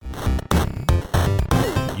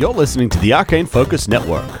You're listening to the Arcane Focus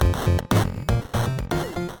Network.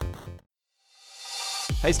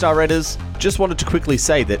 Hey Star Raiders, just wanted to quickly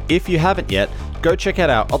say that if you haven't yet, go check out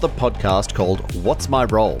our other podcast called What's My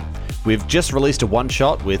Role? We've just released a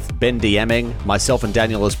one-shot with Ben DMing, myself and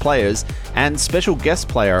Daniel as players, and special guest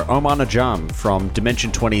player Omar Najam from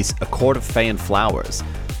Dimension 20's A Court of Fey and Flowers.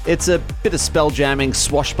 It's a bit of spell jamming,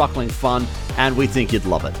 swashbuckling fun, and we think you'd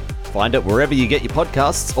love it. Find it wherever you get your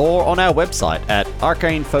podcasts or on our website at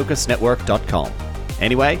arcanefocusnetwork.com.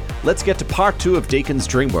 Anyway, let's get to part 2 of Deacon's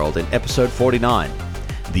Dreamworld in episode 49,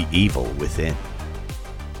 The Evil Within.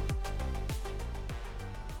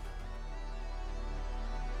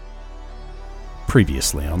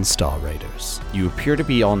 Previously on Star Raiders, you appear to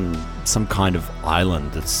be on some kind of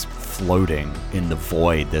island that's floating in the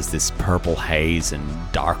void. There's this purple haze and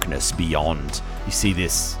darkness beyond. You see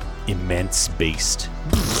this immense beast,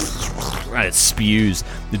 and it spews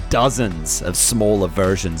dozens of smaller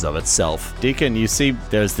versions of itself. Deacon, you see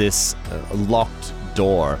there's this locked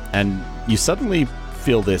door, and you suddenly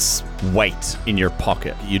feel this weight in your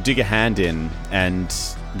pocket. You dig a hand in, and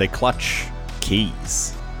they clutch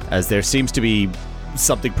keys, as there seems to be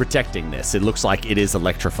something protecting this. It looks like it is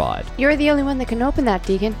electrified. You're the only one that can open that,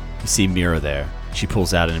 Deacon. You see Mira there. She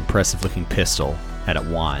pulls out an impressive-looking pistol, and it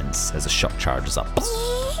whines as a shot charges up.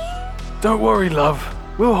 Don't worry, love.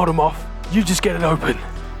 We'll hold him off. You just get it open.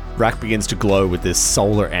 Rack begins to glow with this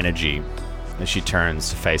solar energy as she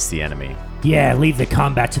turns to face the enemy. Yeah, leave the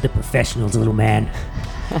combat to the professionals, little man.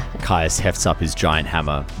 Caius hefts up his giant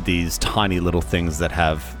hammer. These tiny little things that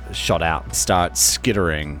have shot out start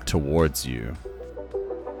skittering towards you.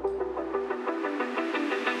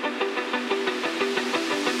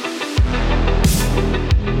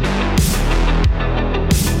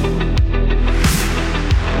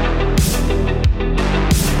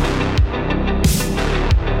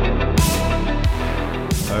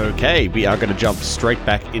 Okay, we are going to jump straight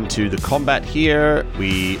back into the combat here.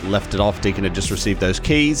 We left it off. Deacon had just received those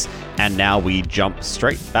keys, and now we jump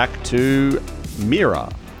straight back to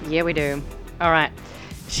Mira. Yeah, we do. All right.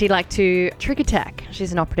 She'd like to trick attack.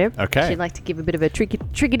 She's an operative. Okay. She'd like to give a bit of a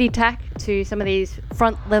trickety attack to some of these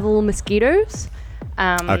front level mosquitoes.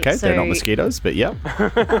 Okay, so, they're not mosquitoes, but yeah.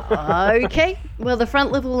 Okay. Well, the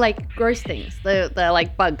front level, like, gross things. They're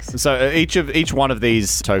like bugs. So each one of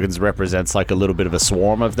these tokens represents like a little bit of a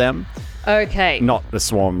swarm of them. Okay. Not a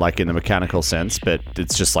swarm like in the mechanical sense, but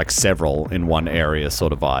it's just like several in one area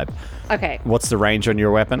sort of vibe. Okay. What's the range on your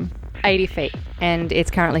weapon? 80 feet. And it's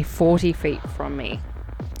currently 40 feet from me.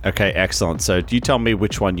 Okay, excellent. So do you tell me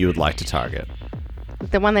which one you would like to target?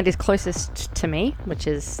 The one that is closest to me, which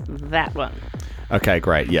is that one. Okay,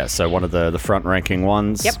 great. Yeah, so one of the front-ranking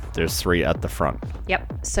ones. Yep. There's 3 at the front.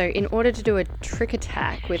 Yep. So in order to do a trick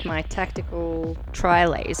attack with my tactical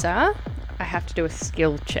tri-laser, I have to do a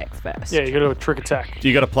skill check first. Yeah, you gotta do a trick attack.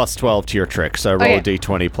 You got a plus 12 to your trick, so roll yeah. a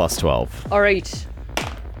d20 plus 12. All right.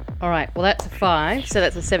 Well, that's a 5, so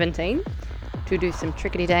that's a 17. To do some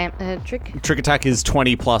trick. Trick attack is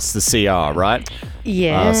 20 plus the CR, right?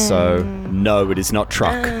 Yeah. So, no, it is not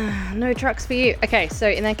truck. No trucks for you. Okay, so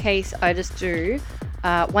in that case, I just do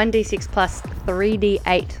 1d6 plus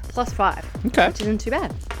 3d8 plus 5. Okay. Which isn't too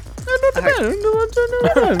bad. Not too bad.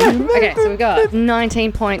 Okay, so we got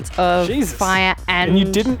 19 points of Jesus. fire and you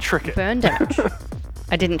didn't trick it. burn damage.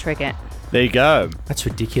 I didn't trick it. There you go. That's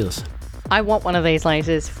ridiculous. I want one of these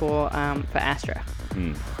lasers for Astra.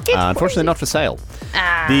 Unfortunately, not for sale.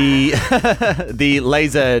 The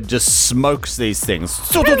laser just smokes these things,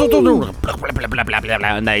 and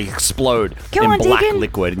they explode Come in on, black Deacon.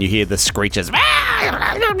 liquid, and you hear the screeches.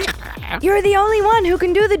 You're the only one who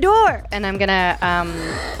can do the door. And I'm gonna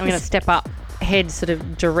step up, head sort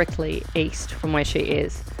of directly east from where she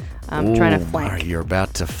is. I'm trying to flank. You're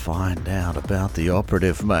about to find out about the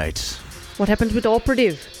operative, mate. What happens with the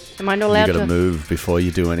operative? Am I not allowed You to? gotta move before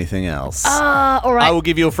you do anything else. All right. I will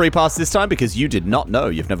give you a free pass this time because you did not know.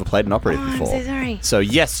 You've never played an operative I'm before. so sorry. So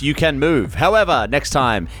yes, you can move. However, next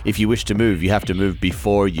time, if you wish to move, you have to move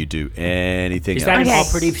before you do anything Is else. that Okay. an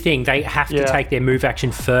operative thing? They have to Yeah. take their move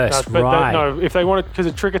action first, But right? no, if they want it, because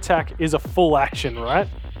a trick attack is a full action, right?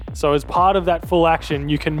 So as part of that full action,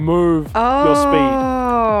 you can move your speed.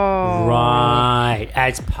 Oh. Right,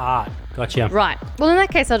 as part. Gotcha. Right. Well, in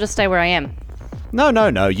that case, I'll just stay where I am.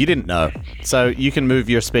 No, you didn't know. So you can move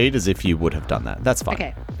your speed as if you would have done that. That's fine.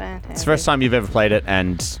 Okay. Fantastic. It's the first time you've ever played it,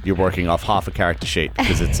 and you're working off half a character sheet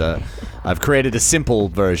because it's I've created a simple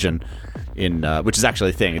version in which is actually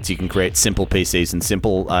a thing. It's you can create simple PCs and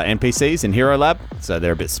simple NPCs in Hero Lab, so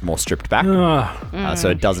they're a bit more stripped back. So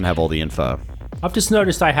it doesn't have all the info. I've just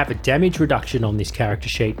noticed I have a damage reduction on this character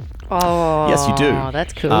sheet. Oh, Yes, you do.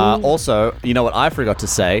 That's cool. Also, you know what I forgot to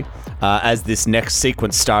say? As this next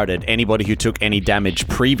sequence started, anybody who took any damage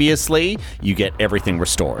previously, you get everything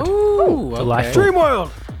restored. Ooh, Delightful.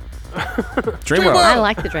 Dreamworld. Dreamworld. I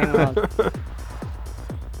like the dream world.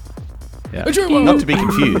 Yeah. Dreamworld. Not to be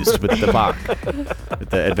confused with the park, with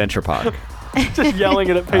the adventure park. Just yelling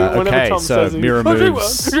it at people whenever Okay, Tom so says it. Mira Dreamworld,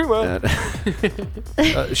 moves.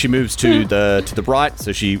 Dreamworld. She moves to the right,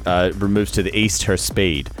 so she removes to the east her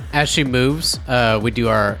speed. As she moves, we do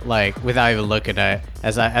our without even looking at.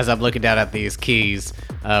 As I'm looking down at these keys,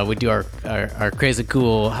 we do our crazy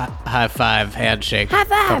cool high five handshake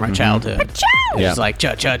from our childhood. Yeah. It's like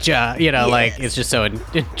cha cha cha. Like it's just so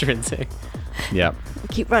intrinsic. Yeah.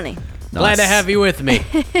 Keep running. Glad to have you with me.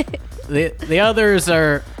 The others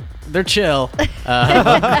they're chill.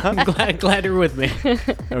 I'm glad you're with me.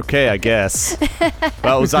 Okay, I guess.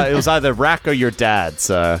 Well, it was either Rack or your dad,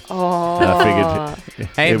 so I figured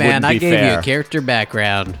Hey it man, wouldn't I be gave you fair. a character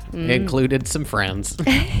background, included some friends.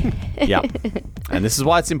 Yeah. And this is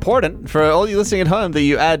why it's important for all you listening at home that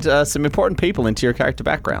you add some important people into your character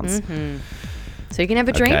backgrounds. So you can have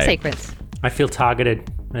a dream Okay. sequence. I feel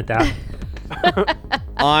targeted at that.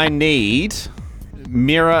 I need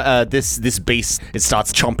Mira, this beast, it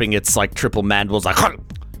starts chomping its like triple mandibles like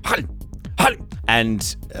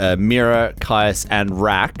and Mira, Caius, and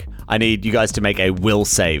Rack, I need you guys to make a will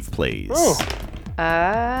save, please. Oh,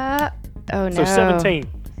 Oh no. so 17.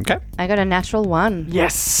 Okay. I got a natural 1.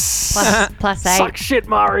 Yes. Plus 8. Suck shit,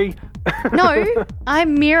 Mari. No,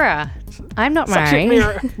 I'm Mira. I'm not Suck shit,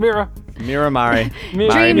 Mari. Mira. Mira, Mari.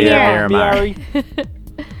 Dream Mira, Mari.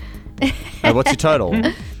 Mari. What's your total?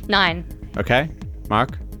 9. Okay.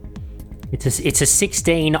 Mark? It's a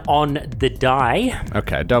 16 on the die.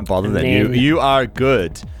 Okay, don't bother And then. then- You are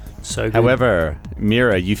good. So good. However,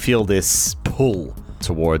 Mira, you feel this pull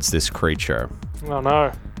towards this creature, Oh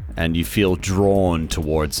no. and you feel drawn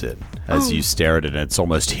towards it as you stare at it, and it's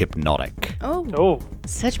almost hypnotic. Oh, Oh.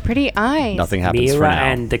 such pretty eyes. Nothing happens for Mira now.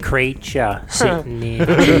 and the creature sitting there.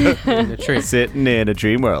 The truth. Sitting in a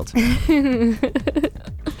dream world. Yes,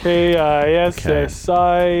 Okay. yes.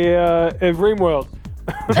 Dreamworld.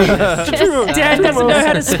 Dad doesn't know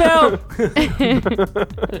how to spell.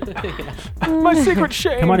 My secret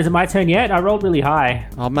shame. Come on, is it my turn yet? I rolled really high.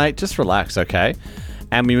 Oh, mate, just relax, okay?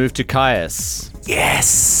 And we move to Caius.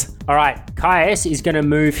 Yes. All right, Caius is going to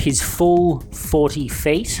move his full 40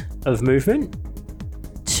 feet of movement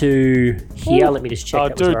to here. Let me just check. Oh,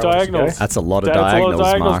 that was dude, where I wanted to go. diagonals. That's a lot of That's a lot diagonals, of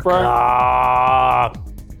diagonals, Mark. bro. Ah,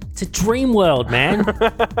 it's a dream world, man.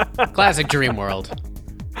 Classic Dream World.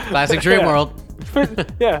 Classic Dream World.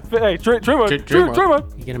 Yeah, hey, Dreamworld. Dreamworld.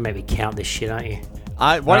 Dreamworld. You're gonna make me count this shit, aren't you?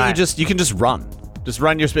 Why don't Alright. you can just run. Just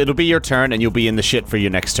run your speed. It'll be your turn, and you'll be in the shit for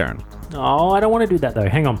your next turn. Oh, I don't want to do that though.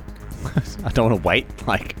 Hang on. I don't want to wait,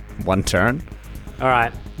 like, one turn. All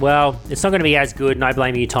right. Well, it's not going to be as good, and I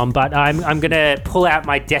blame you, Tom. But I'm going to pull out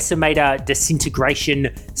my Decimator Disintegration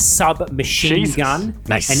Submachine Jesus. Gun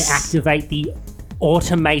Nice. and activate the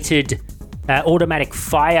automatic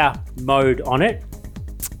fire mode on it.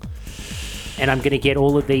 And I'm going to get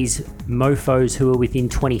all of these mofos who are within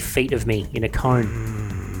 20 feet of me in a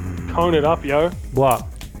cone. Cone it up, yo. What?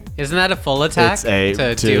 Isn't that a full attack It's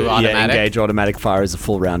a to do automatic? engage automatic fire is a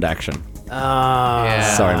full round action.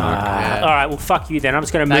 Yeah. Sorry, Mark. Yeah. All right. Well, fuck you then. I'm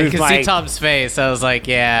just going to I move could my. see Tom's face. I was like,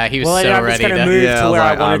 yeah, he was Well, so I'm just ready going to to. move Yeah, I to was where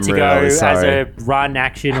like, I wanted I'm to really go as sorry. a run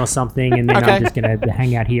action or something, and then Okay. I'm just going to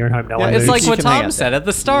hang out here and hope no one It's moves. like You what can hang Tom out said at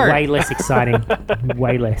the start. Way less exciting.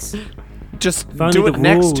 Way less. Just If only do the it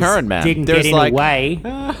next rules turn, man. Didn't There's get in like the way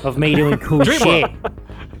of me doing cool shit.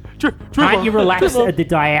 Can't you relax the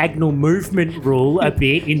diagonal movement rule a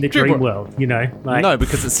bit in the dream world? You know, like no,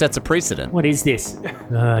 because it sets a precedent. what is this?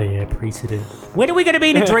 Oh yeah, precedent. When are we going to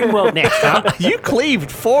be in a dream world next? Huh? You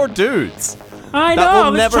cleaved 4 dudes. I know. That will I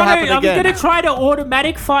was never trying happen to, again. I was going to try to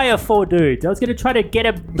automatic fire 4 dudes. I was going to try to get a.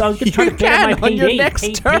 I was going to try You to better my can on PD. your next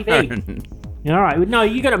PV. turn. All right. No,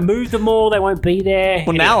 you got to move them all. They won't be there. Well,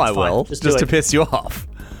 Anyway, now I it's fine. will, Just just do to it. piss you off.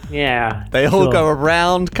 Yeah. They all sure. go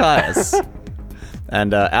around Caius.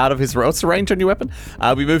 And out of his... What's the range on your weapon?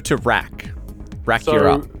 We move to Rack. Rack, you're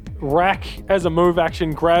So up. Rack, as a move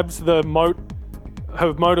action, grabs the mote,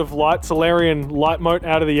 her mote of light, Solarian light mote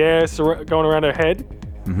out of the air, going around her head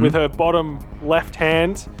with her bottom left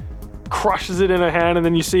hand, crushes it in her hand, and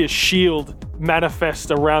then you see a shield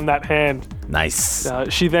manifest around that hand. Nice.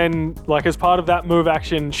 She then, like as part of that move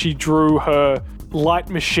action, she drew her light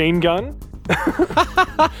machine gun.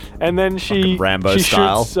 And then she Rambo she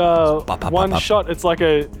style. shoots Bop, bop, one bop, bop. shot. It's like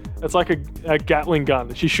a Gatling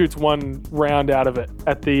gun. She shoots one round out of it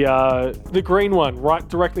at the green one right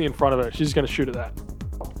directly in front of her. She's going to shoot at that.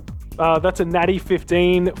 That's a natty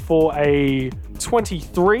 15 for a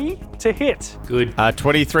 23 to hit. Good.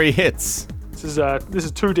 23 hits. This is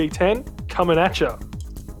 2d10 coming at you.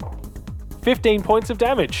 15 points of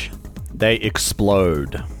damage. They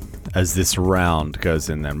explode as this round goes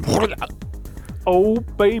in them. Oh,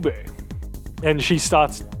 baby. And she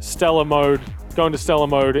starts stellar mode, going to stellar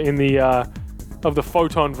mode in the of the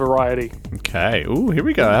photon variety. Okay. Ooh, here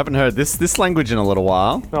we go. I haven't heard this language in a little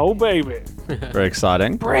while. Oh, baby. Very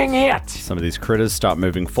exciting. Bring it! Some of these critters start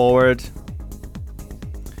moving forward.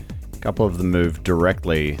 A couple of them move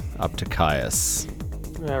directly up to Caius.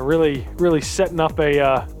 Really setting up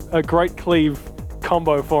a great cleave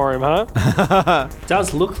combo for him, huh?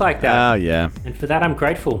 Does look like that. Oh, yeah. And for that, I'm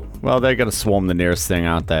grateful. Well, they're going to swarm the nearest thing,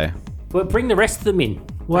 aren't they? Well, bring the rest of them in.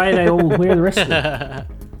 Why are they all... Where are the rest of them?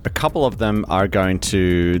 A couple of them are going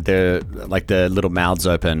to, their little mouths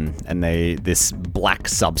open, and this black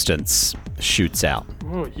substance shoots out.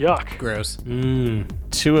 Oh, yuck. Gross.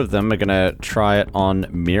 Two of them are going to try it on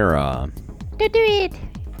Mira. Do it.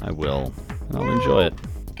 I will. I'll enjoy it.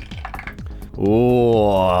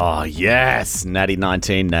 Oh, yes. Natty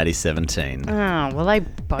 19, natty 17. Oh, well, they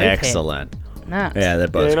both hit. Excellent. Nuts. Yeah, they're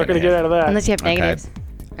both Yeah, you're not going to get out of that. Unless you have Okay. negatives.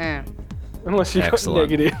 Oh. Unless you've got Excellent.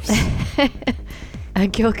 negatives. A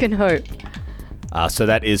girl can hope. So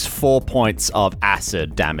that is 4 points of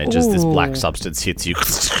acid damage as this black Ooh. substance hits you.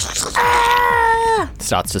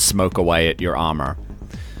 Starts to smoke away at your armor.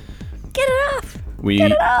 Get it off!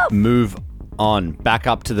 We move on back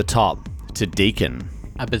up to the top to Deacon.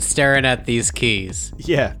 I've been staring at these keys.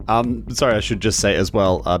 Yeah, sorry, I should just say as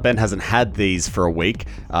well, Ben hasn't had these for a week.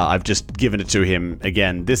 I've just given it to him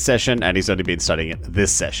again this session, and he's only been studying it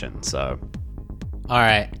this session, so... All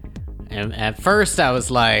right. And at first I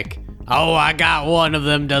was like, oh, I got one of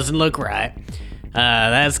them, doesn't look right.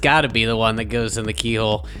 That's got to be the one that goes in the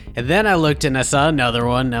keyhole. And then I looked and I saw another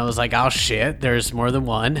one, and I was like, oh shit, there's more than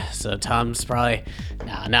one. So Tom's probably,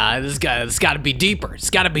 nah, this got to be deeper. It's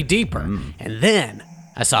got to be deeper. And then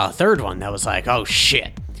I saw a third one that was like, oh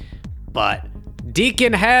shit. But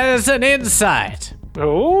Deacon has an insight.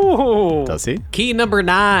 Oh. Does he? Key number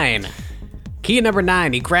 9. Key number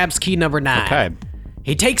 9. He grabs key number 9. Okay.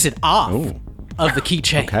 He takes it off of the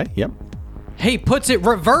keychain. Okay, yep. He puts it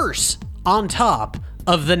reverse on top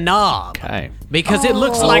of the knob. Okay. Because it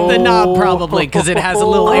looks like the knob probably, because it has a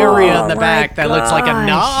little area in the back that looks like a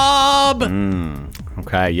knob.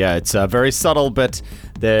 Okay, yeah, it's very subtle, but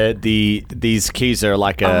these keys are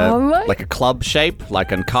like a club shape,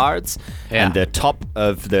 like on cards, Yeah. and the top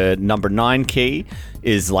of the number 9 key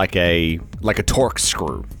is like a Torx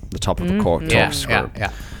screw. The top of a Torx screw.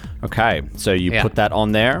 Yeah. Okay, so you Yeah. put that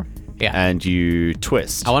on there, Yeah. and you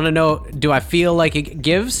twist. I want to know, do I feel like it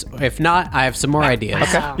gives? If not, I have some more ideas.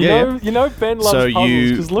 Yeah, You know Ben loves So puzzles, you-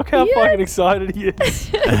 because look how fucking excited he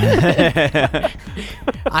is.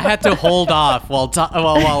 I had to hold off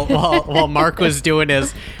while Mark was doing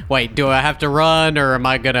his. Wait, do I have to run, or am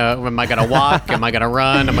I gonna walk? Am I gonna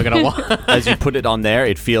run? Am I gonna walk? As you put it on there,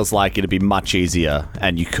 it feels like it'd be much easier,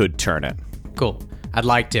 and you could turn it. Cool. I'd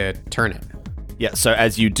like to turn it. Yeah, so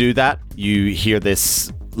as you do that, you hear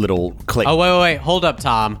this little click. Oh wait, hold up,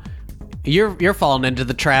 Tom. You're falling into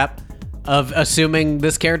the trap of assuming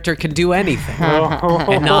this character can do anything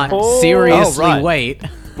and not seriously Oh, right. wait.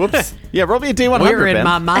 Whoops. Yeah, roll me a D100, We're in Ben.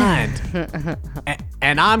 my mind,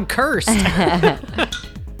 and I'm cursed.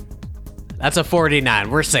 That's a 49.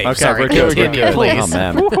 We're safe. Okay, Sorry, we're good, we're continue, good. please.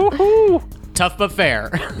 Oh, man. Tough but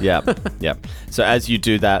fair. Yep. So as you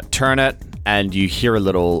do that, turn it, and you hear a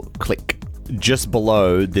little click. Just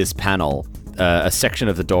below this panel, a section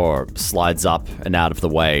of the door slides up and out of the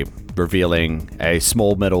way, revealing a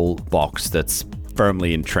small metal box that's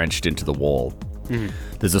firmly entrenched into the wall.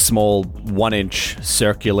 There's a small 1-inch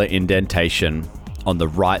circular indentation on the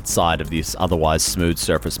right side of this otherwise smooth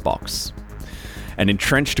surface box. An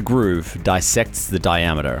entrenched groove dissects the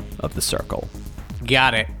diameter of the circle.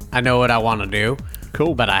 Got it. I know what I want to do.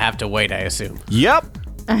 Cool. But I have to wait, I assume. Yep.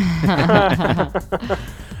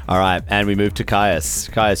 All right, and we move to Caius.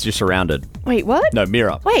 Caius, you're surrounded. Wait, what? No,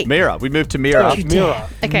 Mira. Wait. Mira. We moved to Mira. Mira.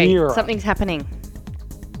 Okay, Mira. something's happening.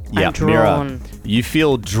 Yeah, I'm drawn. Mira. You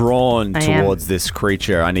feel drawn I am. towards this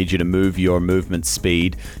creature. I need you to move your movement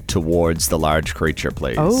speed towards the large creature,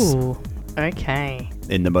 please. Oh, okay.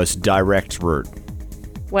 In the most direct route.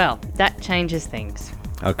 Well, that changes things.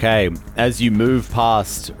 Okay, as you move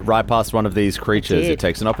right past one of these creatures, did. it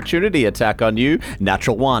takes an opportunity attack on you.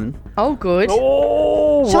 Natural 1. Oh, good.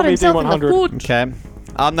 Oh, Shot roll me a himself in the D100. foot. Okay.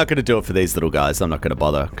 I'm not going to do it for these little guys. I'm not going to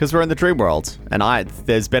bother because we're in the dream world, and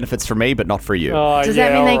there's benefits for me, but not for you. Does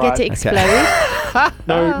that mean they get to explode?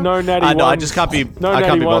 No natty I know. I ones. just can't be. No I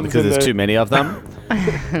can't be natty bothered ones because in there's the- too many of them.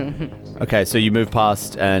 Okay, so you move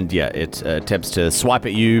past, and yeah, it attempts to swipe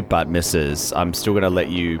at you, but misses. I'm still going to let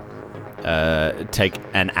you take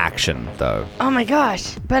an action, though. Oh my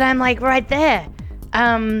gosh! But I'm like right there.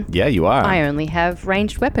 Yeah, you are. I only have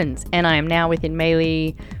ranged weapons, and I am now within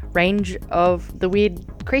melee range of the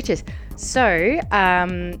weird creatures. So,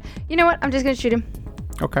 you know what? I'm just going to shoot him.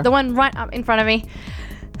 Okay. The one right up in front of me.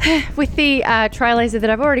 With the tri laser that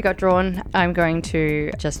I've already got drawn, I'm going to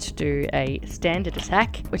just do a standard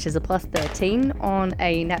attack, which is a plus 13 on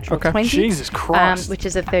a natural 20. Jesus Christ. Which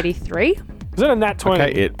is a 33. Is it a nat 20?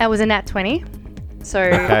 Okay, That was a nat 20. So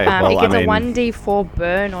well, it gives I a mean- 1d4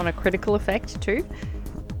 burn on a critical effect too.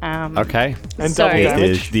 Okay. And So- double It damage.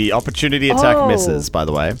 is the opportunity attack Oh. misses, by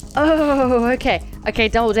the way. Oh, okay. Okay,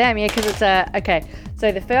 double damn, yeah, because it's a... Okay,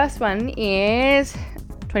 so the first one is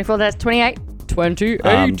 24, that's 28.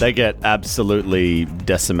 28. They get absolutely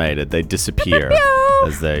decimated. They disappear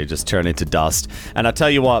as they just turn into dust. And I tell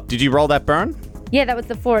you what, did you roll that burn? Yeah, that was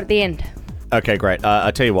the 4 at the end. Okay, great. I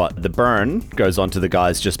tell you what, the burn goes on to the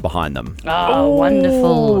guys just behind them. Oh,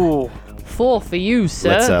 wonderful. Ooh. 4 for you,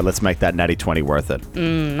 sir. Let's make that natty 20 worth it.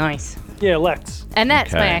 Nice. Yeah, let's. And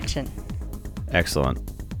that's my Okay. action. Excellent.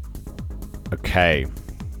 Okay.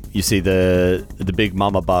 You see the big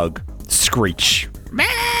mama bug screech.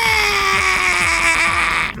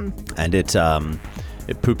 And it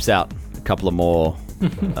poops out a couple of more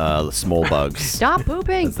small bugs Stop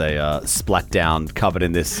pooping. as they splat down, covered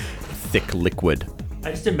in this thick liquid. I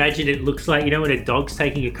just imagine it looks like, when a dog's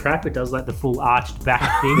taking a crap, it does like the full arched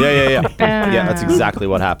back thing. Yeah. Yeah, that's exactly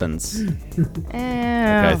what happens.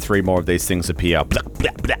 Okay, Oh. 3 more of these things appear. Blah,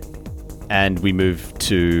 blah, blah. And we move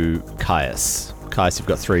to Caius. Caius, you've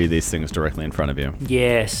got 3 of these things directly in front of you.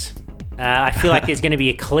 Yes. I feel like there's going to be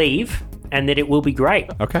a cleave and that it will be great.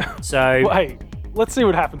 Okay. So, Well, hey, let's see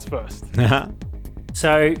what happens first.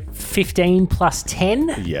 so 15 plus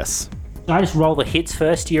 10. Yes. Can I just roll the hits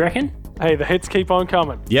first, do you reckon? Hey, the hits keep on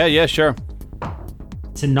coming. Yeah, sure.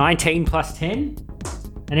 It's a 19 plus 10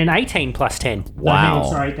 and an 18 plus 10. Wow. No, hang on,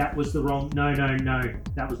 sorry, that was the wrong... No.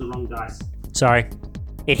 That was the wrong dice. Sorry.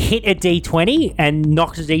 It hit a d20 and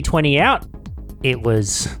knocked a d20 out. It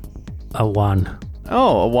was a 1.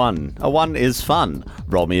 Oh, a 1. A 1 is fun.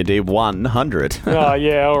 Roll me a D100. Oh,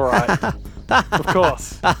 yeah, all right. Of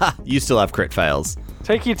course. You still have crit fails.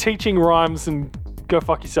 Take your teaching rhymes and go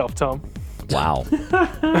fuck yourself, Tom. Wow.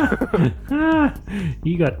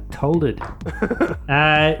 You got told it.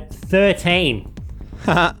 13.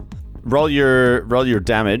 roll your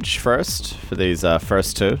damage first for these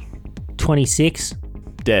first 2. 26.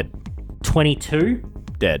 Dead. 22.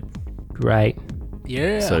 Dead. Great.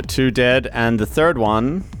 Yeah. So 2 dead, and the third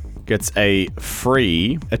one gets a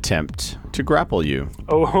free attempt to grapple you.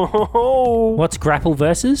 Oh, What's grapple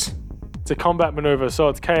versus? it's a combat maneuver, so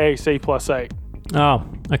it's KAC plus 8. Oh,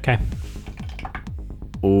 okay.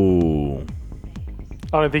 Ooh.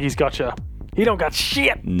 I don't think he's got you. He don't got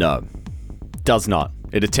shit. No. Does not.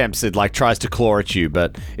 It attempts, it tries to claw at you,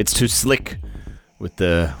 but it's too slick with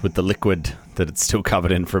the liquid that it's still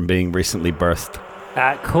covered in from being recently birthed.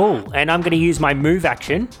 Cool. And I'm going to use my move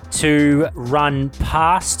action to run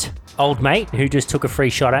past old mate who just took a free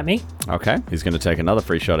shot at me. Okay, he's going to take another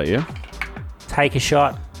free shot at you. Take a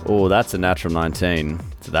shot. Oh, that's a natural 19.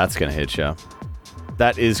 So that's going to hit you.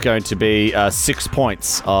 That is going to be 6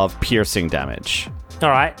 points of piercing damage. All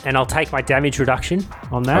right. And I'll take my damage reduction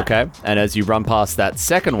on that. Okay, and as you run past that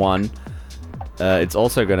second one, it's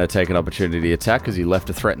also going to take an opportunity attack because you left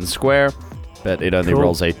a threatened square, but it only Cool.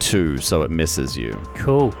 rolls a 2, so it misses you.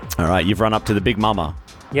 Cool. All right, you've run up to the big mama.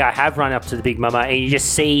 Yeah, I have run up to the big mama and you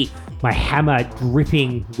just see my hammer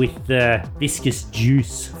dripping with the viscous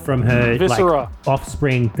juice from her Viscera. like,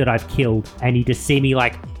 offspring that I've killed. And you just see me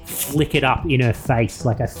like flick it up in her face.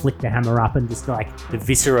 Like I flick the hammer up and just like the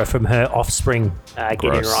viscera from her offspring get in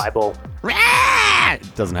Gross. her eyeball.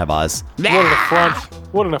 It doesn't have eyes. What an affront.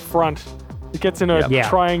 What an affront. It gets in a Yeah.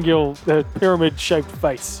 triangle, pyramid-shaped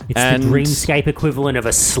face. It's And- the Dreamscape equivalent of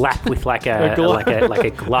a slap with like a, A glove. like a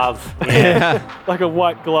glove. Yeah. Like a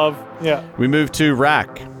white glove. Yeah. We move to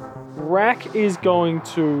Rack. Rack is going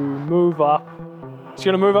to move up. She's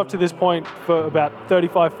going to move up to this point for about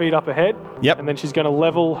 35 feet up ahead. Yep. And then she's going to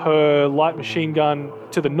level her light machine gun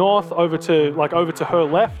to the north, over to her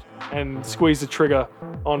left, and squeeze the trigger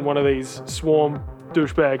on one of these swarm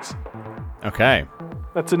douchebags. Okay.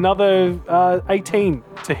 That's another 18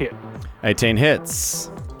 to hit. 18 hits.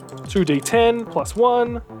 2d10 plus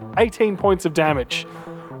 1, 18 points of damage.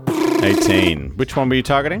 18. Which one were you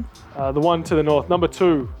targeting? The one to the north. Number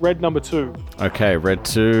 2. Red number 2. Okay, red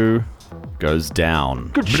 2 goes down.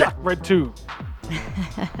 Good shot, red 2.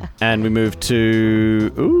 And we move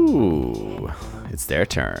to... Ooh, it's their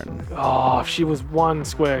turn. Oh, if she was one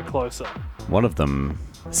square closer. One of them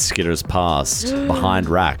skitters past behind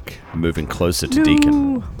Rack, moving closer to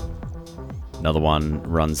Deacon. Another one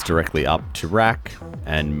runs directly up to Rack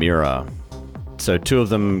and Mira. So 2 of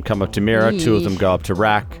them come up to Mira, 2 of them go up to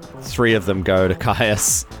Rack, 3 of them go to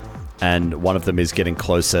Caius, and 1 of them is getting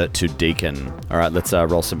closer to Deacon. All right, let's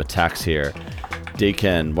roll some attacks here.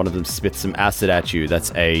 Deacon, one of them spits some acid at you.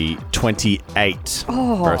 That's a 28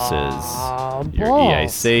 versus your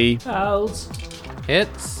EAC.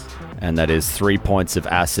 Hits. And that is 3 points of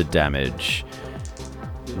acid damage.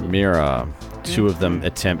 Mira, 2 of them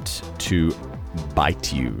attempt to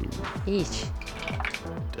bite you. Eesh.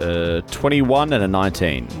 21 and a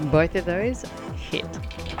 19. Both of those hit.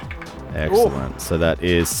 Excellent. So that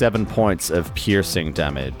is 7 points of piercing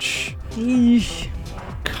damage. Eesh.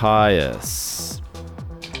 Caius,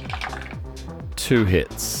 2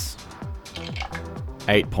 hits.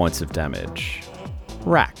 8 points of damage.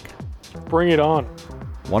 Rack, Bring it on.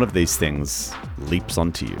 one of these things leaps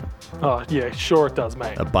onto you. Oh, yeah, sure it does,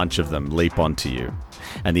 mate. A bunch of them leap onto you.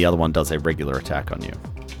 And the other one does a regular attack on you.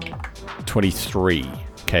 23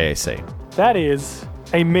 KAC. That is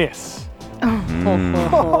a miss.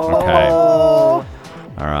 Okay. All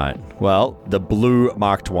right. Well, the blue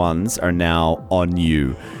marked ones are now on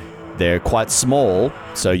you. They're quite small,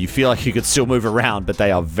 so you feel like you could still move around, but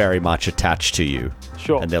they are very much attached to you.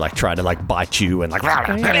 Sure. And they're like trying to like bite you and like.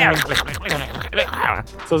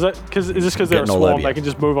 So is this because they're a Getting all over swarm? you. They can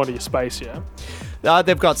just move onto your space, yeah?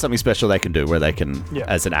 They've got something special they can do where they can, Yeah.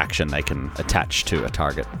 as an action, they can attach to a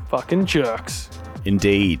target. Fucking jerks.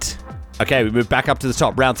 Indeed. Okay, we move back up to the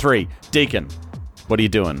top. Round 3. Deacon, what are you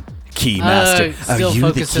doing? Keymaster. Still Are you the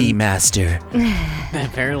focusing- Keymaster?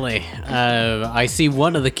 Apparently. I see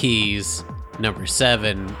one of the keys, number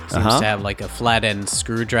 7, seems to have like a flat end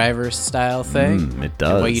screwdriver style thing. It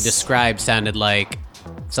does. And what you described sounded like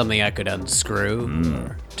something I could unscrew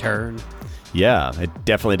or turn. Yeah, it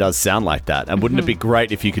definitely does sound like that. And wouldn't it be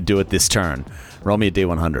great if you could do it this turn? Roll me a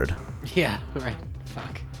D100. Yeah, right.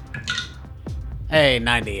 Fuck. Hey,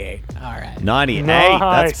 98. All right. 98. Nice.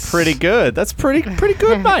 That's pretty good. That's pretty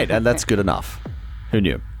good, mate. And that's good enough. Who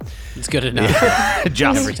knew? It's good enough.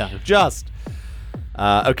 Every time. Just.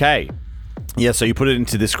 Okay. Yeah, so you put it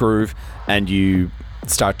into this groove and you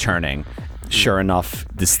start turning. Sure enough,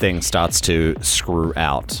 this thing starts to screw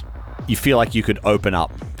out. You feel like you could open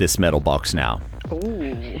up this metal box now.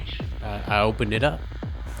 I opened it up.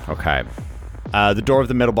 Okay. The door of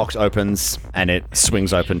the metal box opens and it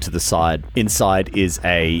swings open to the side. Inside is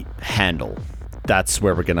a handle. That's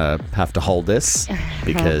where we're gonna have to hold this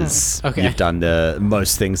because Okay. you've done the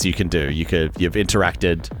most things you can do. You've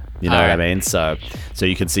interacted. You know All what I right. mean? So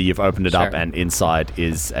you can see you've opened it up Sure. and inside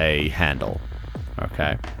is a handle.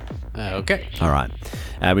 Okay. Okay. All right.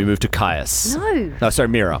 And we move to Caius. No. No, sorry,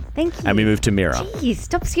 Mira. Thank you. And we move to Mira. Jeez,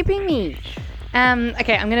 stop skipping me.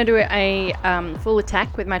 Okay, I'm going to do a full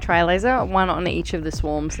attack with my tri-laser, one on each of the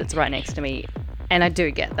swarms that's right next to me. And I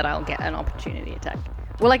do get that I'll get an opportunity attack.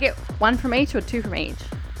 Will I get 1 from each or 2 from each?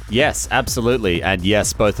 Yes, absolutely. And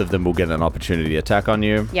yes, both of them will get an opportunity attack on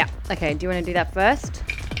you. Yeah. Okay, do you want to do that first?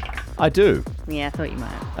 I do. Yeah, I thought you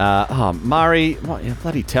might. Mari. What, yeah,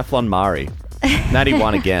 bloody Teflon Mari. Natty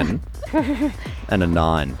 1 again. And a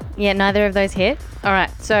 9. Yeah, neither of those hit. All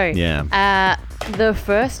right, so Yeah. the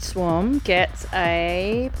first swarm gets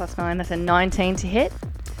a +9. That's a 19 to hit.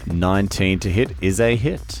 19 to hit is a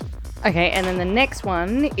hit. Okay, and then the next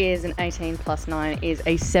one is an 18 + 9 is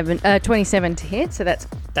a 27 to hit. So that's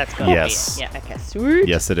gonna Yes. be it. Yeah. Okay. Sweet.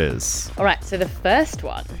 Yes, it is. All right. So the first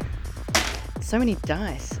one. So many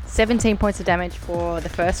dice. 17 points of damage for the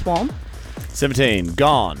first swarm. 17.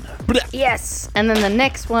 Gone. Blah. Yes. And then the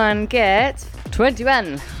next one gets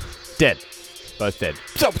 21. Dead. Both dead.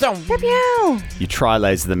 Pew pew. You try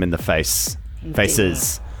laser them in the face.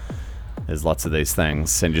 Faces. There's lots of these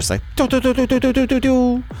things. And just like... do, do, do, do, do, do, do,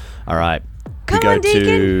 do. All right. Come we go on,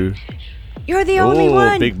 to... You're the only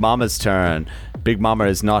one. Big Mama's turn. Big Mama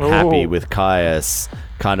is not happy Ooh. with Caius.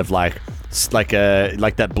 Kind of like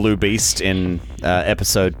that blue beast in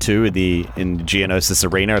episode 2 in Geonosis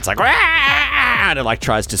Arena. It's like, "Rah!" and it like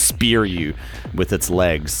tries to spear you with its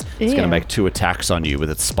legs. It's Ew. gonna make 2 attacks on you with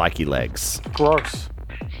its spiky legs. Gross.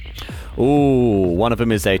 Ooh, one of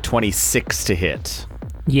them is a 26 to hit.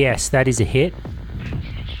 Yes, that is a hit.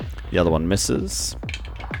 The other one misses.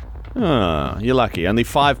 You're lucky. Only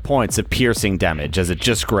 5 points of piercing damage as it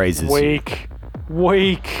just grazes you.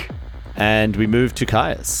 Weak. And we move to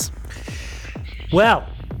Caius. Well,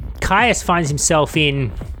 Caius finds himself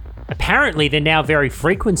in apparently the now very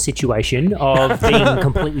frequent situation of being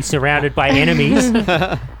completely surrounded by enemies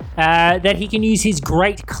that he can use his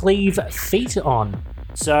great cleave feat on.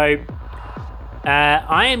 So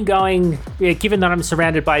I am going, given that I'm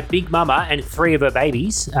surrounded by Big Mama and 3 of her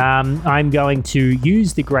babies, I'm going to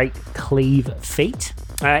use the great cleave feat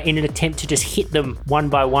in an attempt to just hit them one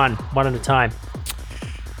by one at a time.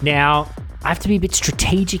 Now, I have to be a bit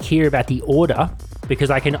strategic here about the order because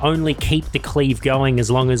I can only keep the cleave going as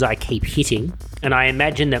long as I keep hitting. And I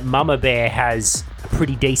imagine that Mama Bear has a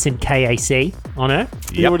pretty decent KAC on her.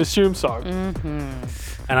 You would assume so.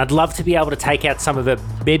 And I'd love to be able to take out some of her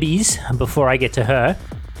babies before I get to her.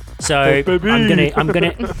 So baby.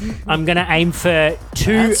 I'm gonna aim for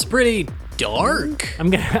 2. That's pretty dark. I'm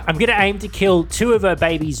gonna aim to kill 2 of her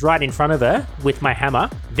babies right in front of her with my hammer.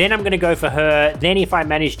 Then I'm gonna go for her. Then if I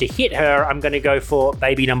manage to hit her, I'm gonna go for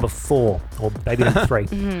baby number 4 or baby number 3.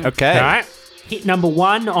 Okay. All right. Hit number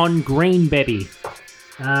 1 on green baby.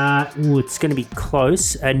 It's gonna be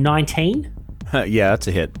close. 19. Yeah, that's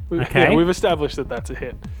a hit. Okay. Yeah, we've established that that's a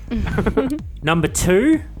hit. Number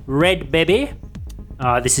 2, red baby.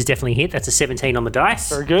 This is definitely a hit. That's a 17 on the dice.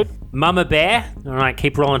 Very good. Mama Bear. All right,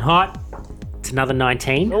 keep rolling hot. It's another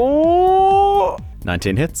 19. Oh!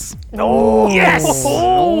 19 hits. Yes!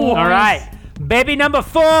 All right. Baby number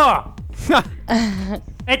 4.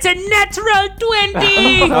 It's a natural 20.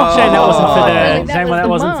 Shame that wasn't for that the. Shame was that the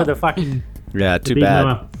wasn't mark. for the fucking. Yeah, too big bad.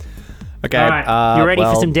 mama. Okay. All right. You ready for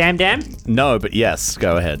well, some damn? No, but yes,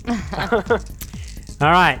 go ahead.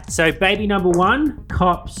 All right. So baby number 1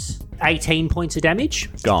 cops 18 points of damage.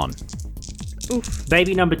 Gone.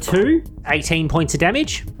 Baby number 2, 18 points of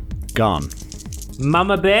damage. Gone.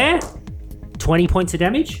 Mama Bear, 20 points of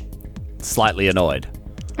damage. Slightly annoyed.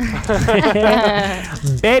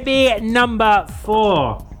 Baby number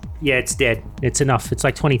 4. Yeah, it's dead. It's enough. It's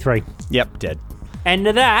like 23. Yep, dead. And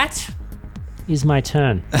that is my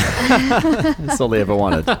turn. That's all they ever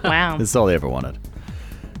wanted. Wow. That's all they ever wanted.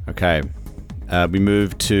 Okay. We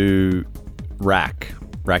move to Rack.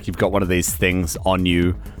 Rack, you've got one of these things on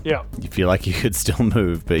you. Yeah. You feel like you could still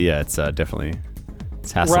move, but yeah, it's definitely...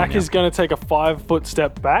 It's hassling Rack you. is going to take a 5-foot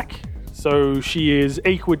step back. So she is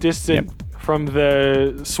equidistant from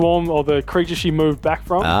the swarm or the creature she moved back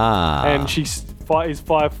from. And she is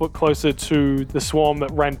 5 foot closer to the swarm that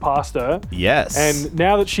ran past her. Yes. And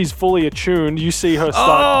now that she's fully attuned, you see her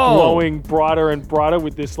start glowing brighter and brighter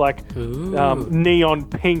with this neon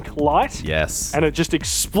pink light. Yes. And it just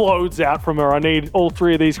explodes out from her. I need all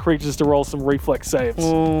 3 of these creatures to roll some reflex saves.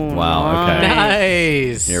 Wow, okay.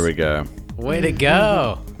 Nice. Here we go. Way to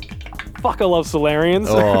go. Fuck, I love Solarians.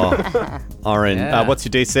 Oh, Orange. Yeah. What's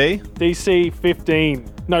your DC? DC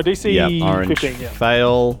 15. No, DC Orange 15, yeah.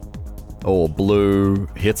 fail. Or blue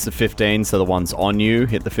hits the 15, so the ones on you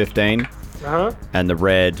hit the 15. Uh-huh. And the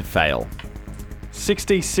red fail.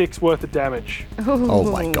 66 worth of damage.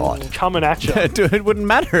 Oh my god. Coming at you. Dude, it wouldn't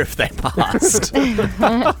matter if they passed.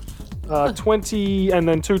 20, and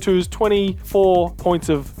then 2 2s, 24 points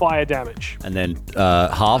of fire damage. And then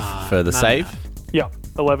half for the save. Yeah,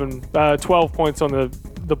 12 points on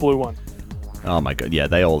the blue one. Oh my god, yeah,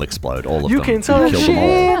 they all explode, all of You them. can touch kill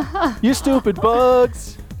them all. it, you stupid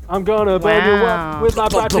bugs. I'm gonna burn you up with my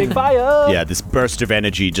bright pink fire. Yeah, this burst of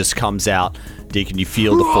energy just comes out. Deacon, you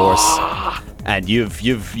feel the force, and you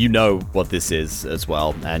know what this is as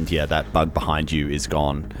well. And yeah, that bug behind you is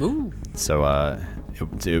gone. Ooh. So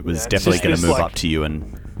it was it's definitely just going to this, move like- up to you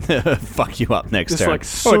and fuck you up next This turn.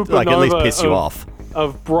 like Or, like at least supernova piss you off.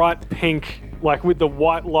 of bright pink, like with the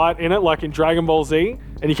white light in it, like in Dragon Ball Z,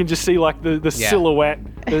 and you can just see like the silhouette,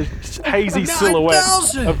 the hazy silhouette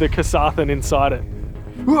 9,000! of the Kasathan inside it.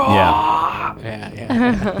 Yeah,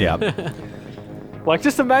 Yeah. yeah. Like,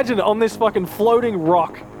 just imagine on this fucking floating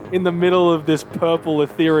rock in the middle of this purple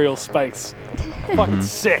ethereal space. Fucking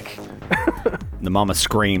sick. The mama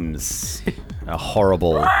screams a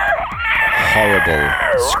horrible, horrible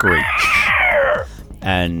screech,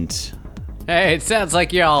 and Hey, it sounds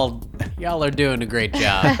like y'all are doing a great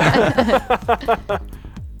job.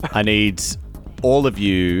 I need all of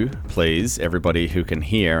you, please, everybody who can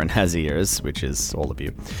hear and has ears, which is all of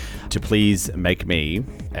you, to please make me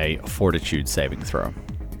a fortitude saving throw.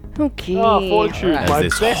 Okay. Oh, fortitude, Alright. my As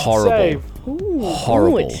this best horrible, save.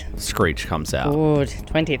 horrible good. screech comes out. Good.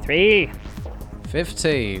 23.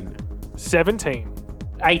 15. 17.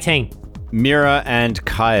 18. Mira and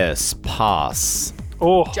Caius pass.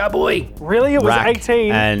 Oh, Jaboy. really? It was Rack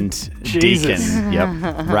 18? and Jesus. Deacon.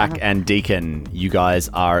 Yep. Rack and Deacon, you guys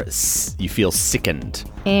are, you feel sickened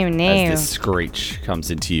Oh, no. as this screech comes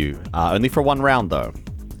into you. Only for one round, though.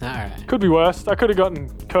 All right. Could be worse. I could have gotten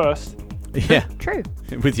cursed. Yeah, True.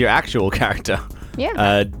 with your actual character.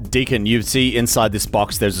 Yeah. Deacon, you see inside this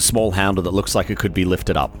box there's a small handle that looks like it could be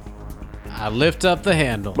lifted up. I lift up the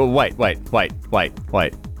handle. But wait.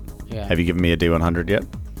 Yeah. Have you given me a D100 yet?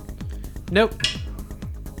 Nope.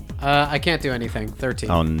 I can't do anything. 13.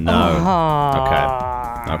 Oh no.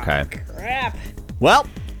 Okay. Crap. Well,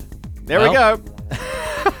 there we Well. go.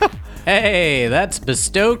 Hey, that's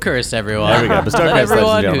Bestow Curse, everyone. There we go. Bestow Let Curse, ladies and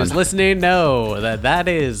everyone gentlemen. who's listening know that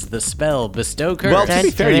is the spell Bestow Curse. Well, to be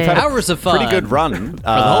That's fair, you've had a Hours of fun. pretty good run.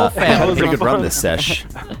 the whole family. Pretty good run this sesh.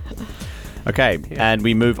 Okay, and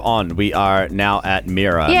we move on. We are now at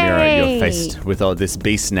Mira. Mira, Yay! you're faced with all this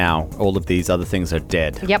beast now. All of these other things are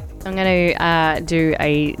dead. Yep. I'm going to do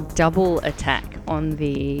a double attack on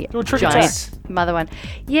the Do a trick giant attack. mother one.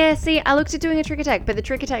 Yeah, see, I looked at doing a trick attack, but the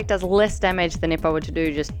trick attack does less damage than if I were to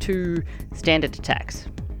do just 2 standard attacks,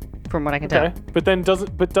 from what I can Okay. But then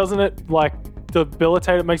doesn't it like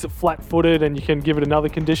debilitate it, makes it flat-footed, and you can give it another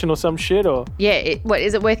condition or some shit, or tell. Yeah, what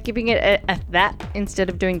is it worth giving it a that instead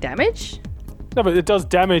of doing damage? no? But it does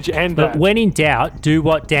damage and But that. when in doubt, do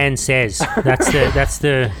what Dan says. That's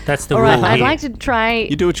the All rule right, I'd here. like to try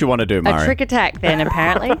You do what you want to do, a Mari. trick attack then,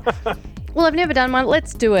 apparently. Well, I've never done one.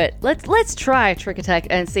 Let's do it. Let's try a trick attack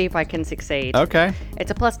and see if I can succeed. Okay, It's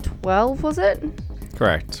a plus 12, was it?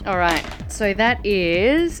 correct. All right. So that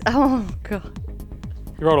is. Oh god.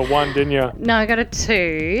 You rolled a 1, didn't you? No, I got a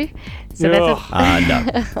 2. So Ugh.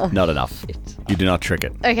 that's No, not enough. You do not trick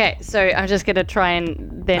it. a. Okay, so I'm just gonna try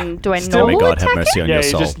and then do I May normal God attack have mercy it? on Yeah, your you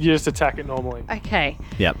soul. just attack it normally. Okay.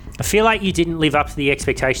 Yep. I feel like you didn't live up to the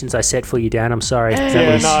expectations I set for you, Dan. I'm sorry. That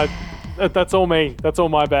Yeah, was- no, that's all me. That's all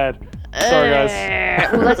my bad. Sorry,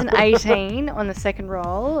 guys. Well, that's an 18 on the second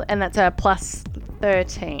roll, and that's a plus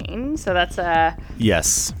 13. So that's a.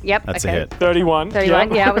 Yes. Yep, That's okay. a hit. 31. 31.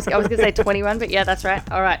 Yep. Yeah, I was gonna say 21, but yeah, that's right.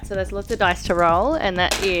 All right, so there's lots of dice to roll, and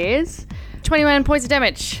that is 21 points of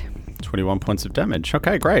damage. 21 points of damage.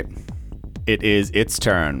 Okay, great. It is its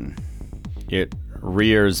turn. It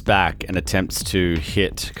rears back and attempts to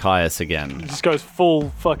hit Caius again. Just goes full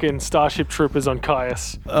fucking Starship Troopers on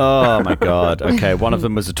Caius. Oh my god. Okay, one of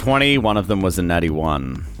them was a 20, one of them was a natty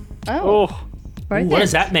 1. Oh, Oh, both What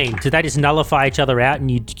does that mean? Do they just nullify each other out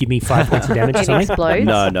and you give me 5 points of damage or It something? explodes.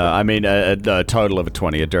 No, I mean a total of a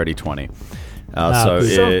 20, a dirty 20. So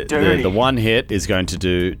good. So it, dirty. the one hit is going to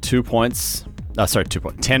do 2 points.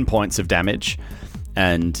 10 points of damage.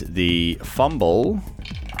 And the fumble,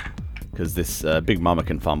 because this Big Mama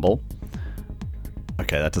can fumble.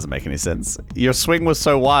 Okay, that doesn't make any sense. Your swing was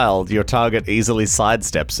so wild, your target easily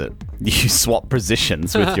sidesteps it. You swap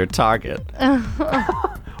positions with your target.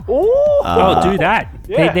 oh, do that.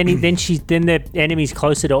 Yeah. Then the enemy's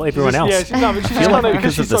closer to everyone else. Yeah, she's not. But she's feel like trying to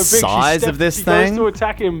because she's of the so big, size of this she thing- goes to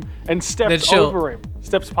attack him and Then steps she'll- over him,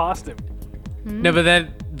 steps past him. No, but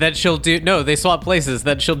then she'll do. No, they swap places.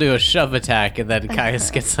 Then she'll do a shove attack, and then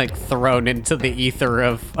Caius gets like thrown into the ether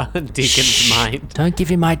of Deacon's mind. Don't give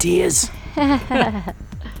him ideas.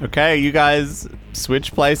 Okay, you guys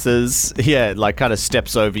switch places. Yeah, like kind of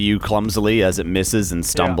steps over you clumsily as it misses and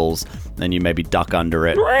stumbles. Then you maybe duck under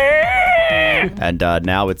it. And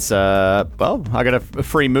now it's, well, I got a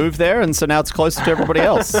free move there, and so now it's closer to everybody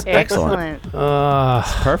else. Excellent.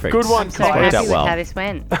 Perfect. Good one, It's So Caius. worked happy out with well. how this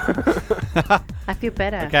went. I feel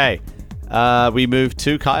better. Okay, we move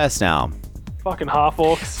to Caius now. Fucking half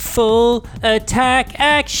orcs. Full attack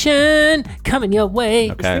action coming your way.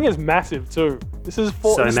 This Okay. thing is massive too. This is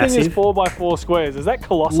four. So this thing is massive. 4x4 squares. Is that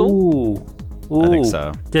colossal? Ooh. I think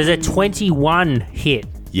so. Does a 21 hit?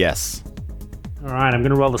 Yes. All right, I'm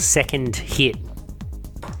going to roll the second hit.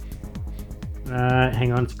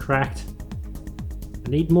 Hang on, it's cracked. I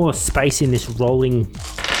need more space in this rolling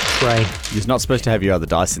tray. You're not supposed to have your other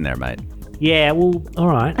dice in there, mate. Yeah, well, all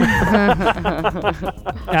right.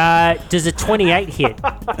 Does a 28 hit?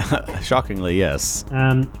 Shockingly, yes.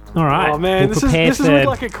 All right. Oh man, We'll this prepare is with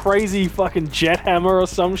like a crazy fucking jet hammer or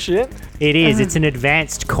some shit. It is. It's an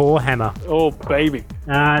advanced core hammer. Oh baby.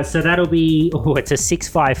 So that'll be, it's a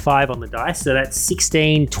 655 on the dice. So that's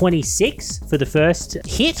 16, 26 for the first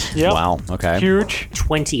hit. Yep. Wow. Okay. Huge.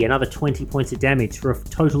 20, another 20 points of damage for a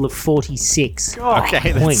total of 46. Oh,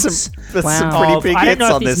 Okay, that's Points. some Wow. pretty big I don't hits know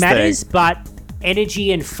if on this this matters, thing. but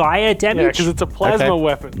energy and fire Yeah, damage. because it's a plasma Okay.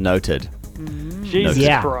 weapon. Noted. Jesus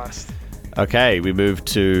Yeah. Christ. Okay, we move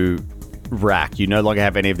to Rack. You no longer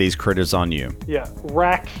have any of these critters on you. Yeah.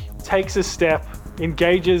 Rack takes a step,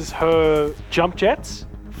 engages her jump jets,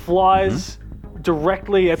 flies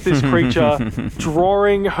directly at this creature,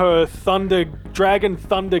 drawing her dragon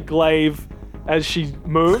thunder glaive as she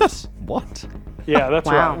moves. What? Yeah, that's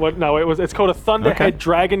Wow. right. It's called a Thunderhead Okay.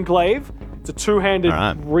 Dragon Glaive. It's a two-handed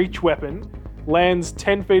Alright. reach weapon. lands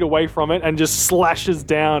 10 feet away from it and just slashes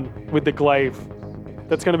down with the glaive.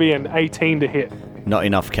 That's going to be an 18 to hit. Not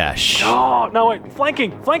enough cash. Oh, no, wait.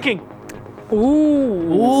 Flanking.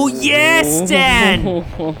 Oh, yes, Dan!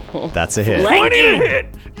 That's a hit. 20 to hit.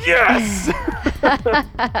 Yes!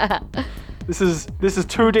 This is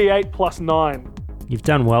 2d8 plus 9. You've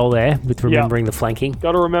done well there with remembering the flanking.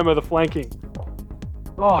 Got to remember the flanking.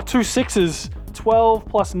 Oh, 2 6s. 12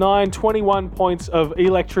 plus 9, 21 points of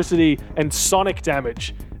electricity and sonic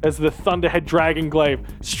damage as the Thunderhead Dragon Glaive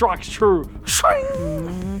strikes true.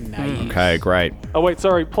 Nice. Okay, great. Oh wait,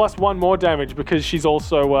 sorry, plus 1 more damage because she's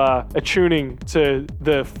also attuning to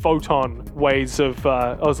the photon ways of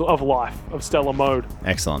life, of stellar mode.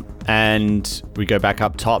 Excellent. And we go back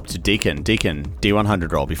up top to Deacon. Deacon, D100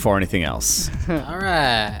 roll before anything else. All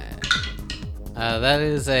right. That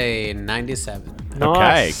is a 97. Nice.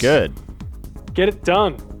 Okay, good. Get it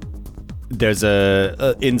done. There's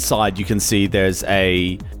inside you can see there's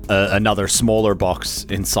another smaller box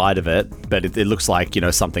inside of it, but it looks like,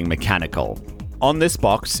 something mechanical. On this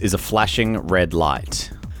box is a flashing red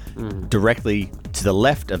light. Directly to the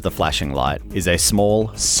left of the flashing light is a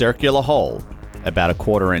small circular hole about a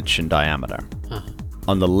 1/4 inch in diameter.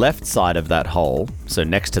 On the left side of that hole, so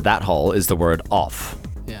next to that hole, is the word off.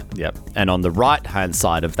 Yeah. Yep. And on the right hand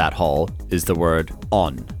side of that hole is the word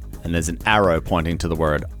on. And there's an arrow pointing to the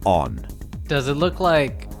word on. Does it look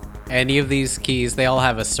like any of these keys, they all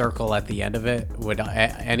have a circle at the end of it? Would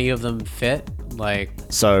any of them fit?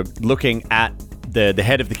 So looking at the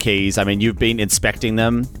head of the keys, I mean, you've been inspecting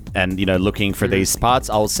them and, looking for these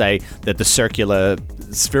parts. I'll say that the circular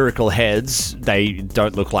spherical heads, they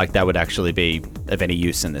don't look like that would actually be of any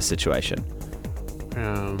use in this situation.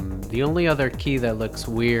 The only other key that looks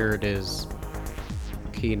weird is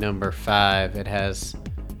key number 5. It has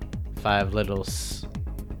 5 little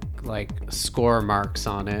score marks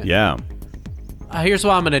on it. Yeah. Here's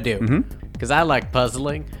what I'm gonna do, because I like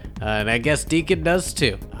puzzling, and I guess Deacon does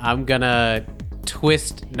too. I'm gonna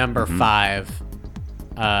twist number 5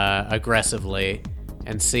 aggressively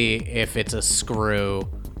and see if it's a screw.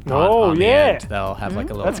 On the end. They'll have like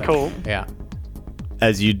a little. That's cool. Yeah.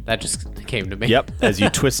 That just came to me. Yep. As you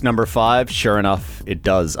twist number 5, sure enough, it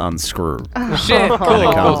does unscrew. Shit. Cool.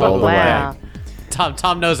 It comes all the Wow. way.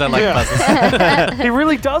 Tom knows I like puzzles. He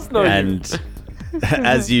really does know you. And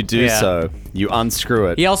as you do so, you unscrew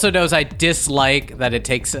it. He also knows I dislike that it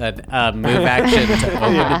takes a move action to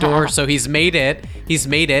open the door, so he's made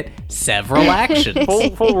it several actions.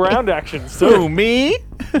 Full round actions. Who, me?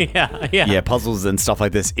 Yeah. Yeah, puzzles and stuff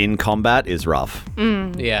like this in combat is rough.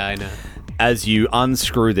 Yeah, I know. As you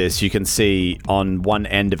unscrew this, you can see on one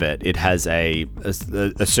end of it, it has a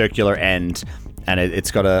circular end, and it's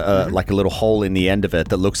got a little hole in the end of it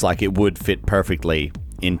that looks like it would fit perfectly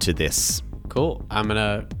into this. Cool. I'm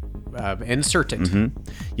gonna insert it.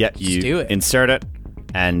 Yeah, do you it. insert it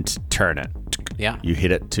and turn it. Yeah. You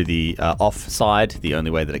hit it to the off side, the only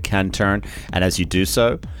way that it can turn, and as you do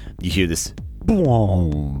so, you hear this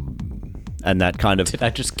boom, and that kind of Did I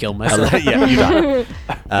just kill myself? yeah, you die.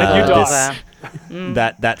 And you die.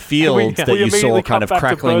 That field that you saw kind of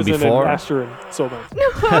crackling before.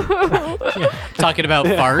 Talking about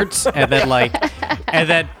farts, and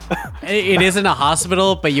then it isn't a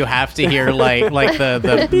hospital, but you have to hear like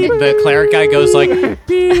the cleric guy goes like.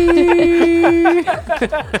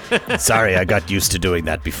 Sorry, I got used to doing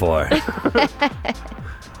that before.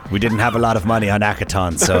 We didn't have a lot of money on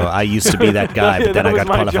Akaton, so I used to be that guy, but then I got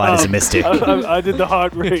qualified as a mystic. I did the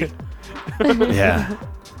hard read. Yeah.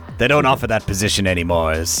 They don't offer that position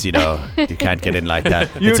anymore, as, you can't get in like that.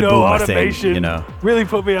 You It's a know, boomer automation thing, really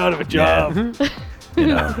put me out of a job.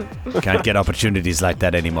 Can't get opportunities like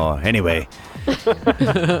that anymore. Anyway.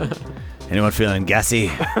 Anyone feeling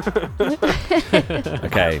gassy?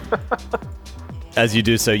 Okay. As you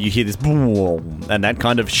do so, you hear this boom, and that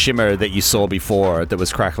kind of shimmer that you saw before that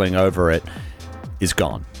was crackling over it is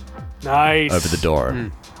gone Nice. over the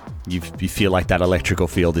door. You feel like that electrical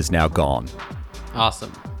field is now gone.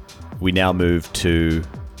 Awesome. We now move to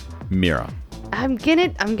Mira. I'm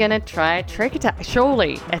gonna try a trick attack.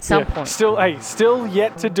 Surely, at some point. Still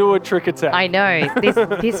yet to do a trick attack. I know.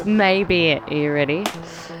 This may be it. Are you ready?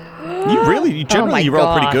 You generally you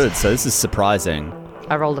roll pretty God. good, so this is surprising.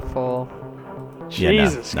 I rolled a 4.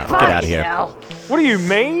 Jesus. No, get out of here. Hell. What do you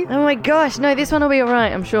mean? Oh my gosh. No, this one will be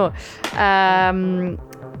alright, I'm sure.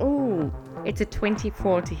 Ooh. It's a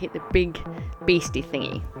 24 to hit the big beastie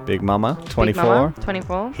thingy. Big Mama, Big 24 Mama,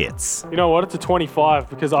 24. hits. You know what? It's a 25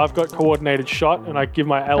 because I've got coordinated shot and I give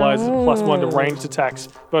my allies +1 to ranged attacks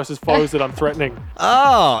versus foes that I'm threatening.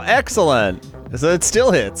 Oh, excellent. So it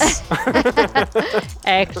still hits.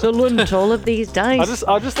 Excellent. All of these dice.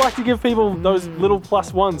 I just like to give people those little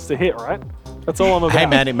 +1s to hit, right? That's all I'm about. Hey,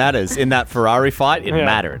 man, it matters. In that Ferrari fight, it Yeah.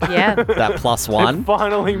 mattered. Yeah. That +1.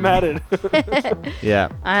 Finally mattered. Yeah.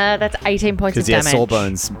 That's 18 points of Because, yeah, damage.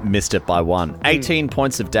 Sawbones missed it by 1. 18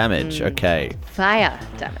 points of damage. Okay. Fire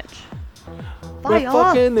damage. We're Fire.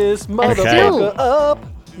 fucking this still- motherfucker up.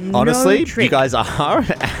 Honestly, you trick. guys are,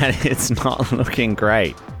 and it's not looking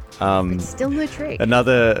great. Still no trick.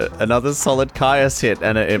 Another solid Caius hit,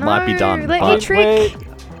 and it might be No, done. let but- me trick. Please.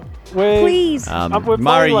 Please. We're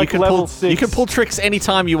Mari, playing, like, you level can 6. pull tricks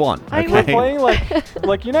anytime you want. I We're Okay. playing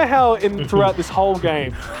like you know how throughout this whole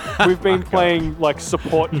game we've been playing like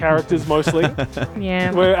support characters mostly.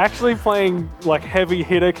 Yeah. We're actually playing like heavy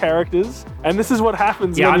hitter characters, and this is what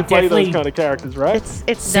happens Yeah, when you I'm play those definitely- kind of characters, right?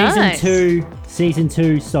 It's Season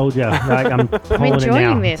two soldier. Like, I'm calling it enjoying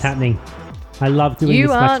now. this. It's happening. I love doing You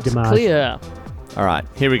this much aren't damage. clear. All right,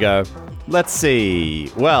 here we go. Let's see.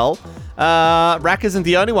 Well, Rack isn't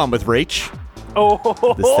the only one with reach. Oh,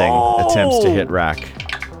 This thing attempts to hit Rack.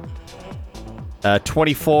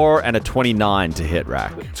 24 and a 29 to hit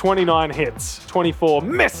Rack. 29 hits, 24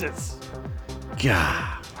 misses.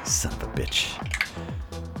 Gah, son of a bitch.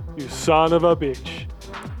 You son of a bitch.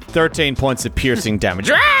 13 points of piercing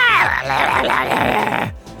damage.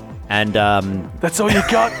 And That's all you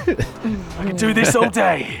got? I can do this all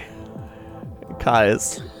day.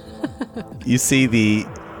 Caius, you see the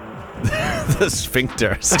the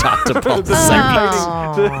sphincter start to pulsate.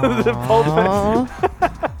 The pulse.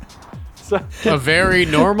 A very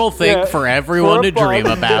normal thing Yeah, for everyone to dream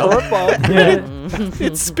about.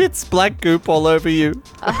 It spits black goop all over you.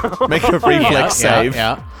 Make a reflex save.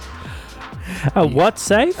 Yeah. A what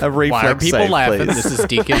save? A reflex Why are people save, laughing? please. This is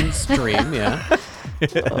Deacon's dream. Yeah.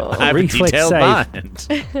 I have a reflex detailed save. mind.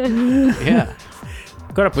 Yeah.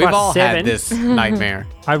 Got a We've plus all 7. had this nightmare.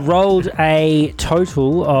 I rolled a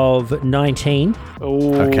total of 19.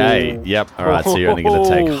 Okay, yep. All right, so you're only going to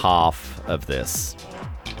take half of this.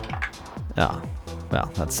 Oh,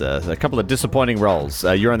 well, that's a couple of disappointing rolls.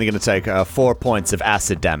 You're only going to take 4 points of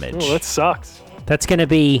acid damage. Oh, that sucks. That's gonna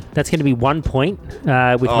be 1 point with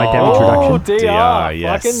my damage Oh, reduction, DR.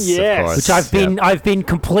 yes, Fucking of yes. course. which I've been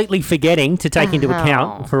completely forgetting to take into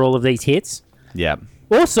account for all of these hits. Yeah.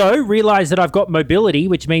 Also, realised that I've got mobility,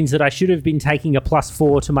 which means that I should have been taking a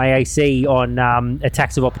 +4 to my AC on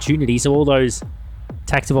attacks of opportunity. So all those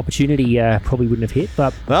attacks of opportunity probably wouldn't have hit.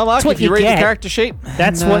 But Well, Mark, that's what if you you read get. the character sheet,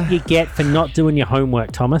 That's what you get for not doing your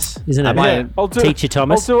homework, Thomas, isn't it? Am I- Yeah, I'll do Teacher it.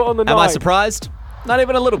 Thomas. I'll do it on the am I night. surprised? Not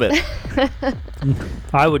even a little bit.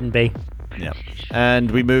 I wouldn't be. Yeah.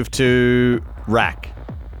 And we move to Rack.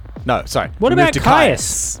 No, sorry. What we move about to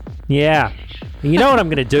Caius? Yeah. You know what I'm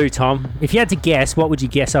going to do, Tom? If you had to guess, what would you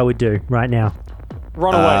guess I would do right now?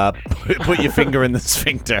 Run away. Put your finger in the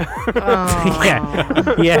sphincter.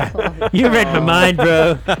 Yeah. Yeah. You read my mind,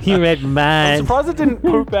 bro. You read my I'm mind. surprised it didn't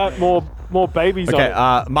poop out more babies Okay,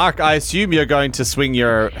 on it. Mark, I assume you're going to swing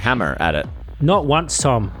your hammer at it. Not once,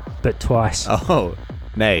 Tom, but twice. Oh,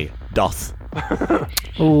 nay, doth.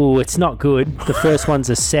 Ooh, it's not good. The first one's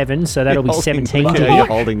a 7, so that'll be 17 to Okay, hit. you're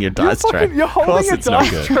holding your dice tray. You're Of course holding a it's not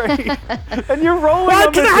dice good. tray, and you're rolling Well,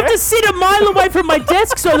 on the because I have to deck. sit a mile away from my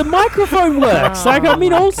desk so the microphone works. Like, I'm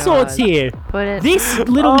in all sorts here. Put it. This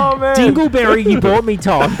little Oh, man. dingleberry you bought me,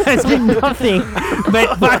 Tom, has been nothing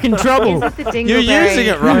but fucking Is trouble. it the dingleberry? You're using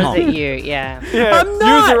it or wrong. Is it you? Yeah. Yeah, I'm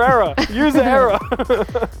not. User error. User error.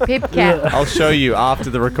 Pip cap. I'll show you after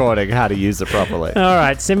the recording how to use it properly. All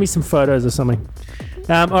right, send me some photos or something.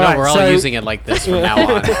 All No, right, we're all so using it like this from now on.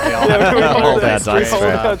 We all have to Hold hold that this dice straight.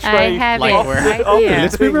 tray. Hold that I tray. have Like it we're- right Oh, here.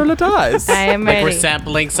 Let's be roll a dice. I am Like we're ready.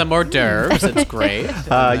 sampling some hors d'oeuvres. It's great.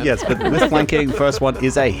 Yes, but this flanking first one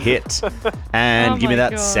is a hit. And Oh give me my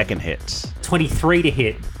that God. second hit. 23 to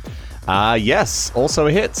hit. Yes, also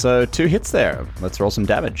a hit. So 2 hits there. Let's roll some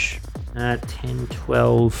damage. 10,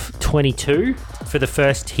 12, 22 for the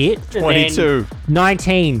first hit. and then 22.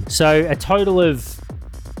 19. So a total of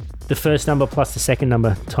the first number plus the second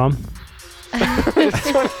number, Tom.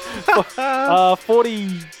 41.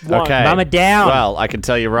 Okay. Mama down. Well, I can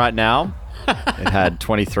tell you right now, it had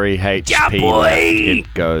 23 HP boy. left.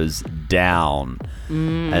 It goes down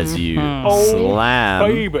as you Oh, slam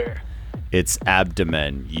baby. its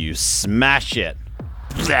abdomen. You smash it.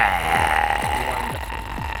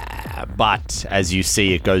 But as you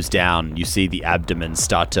see it goes down, you see the abdomen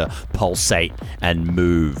start to pulsate and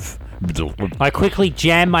move I quickly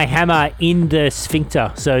jam my hammer in the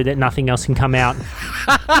sphincter so that nothing else can come out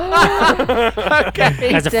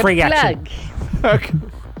as a free action. Okay.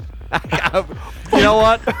 You know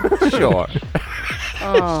what? Sure.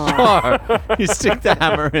 Sure. You stick the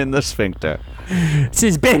hammer in the sphincter. This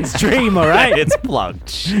is Ben's dream, all right? It's plugged.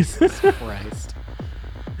 Jesus Christ.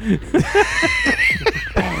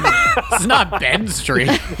 It's not Ben's dream.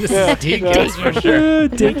 This is Deacon's for sure.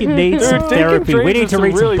 Deacon needs some therapy. We need to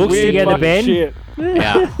read some books together, Ben. Shit.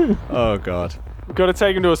 Yeah. Oh, God. We've got to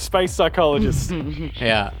take him to a space psychologist.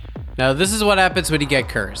 Yeah. Now this is what happens when you get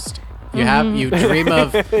cursed. You dream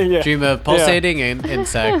of pulsating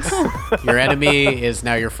insects. Your enemy is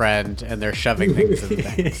now your friend, and they're shoving things in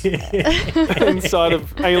things. Inside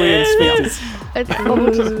of alien sphincters. It's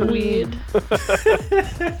all just weird.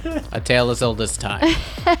 A tale as old as time.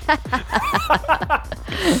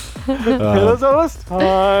 That's all this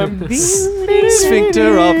time.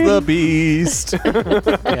 Sphincter of the beast.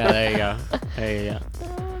 Yeah, there you go. There you go.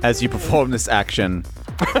 As you perform this action,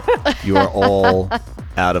 you are all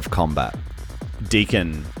out of combat.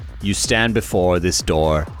 Deacon, you stand before this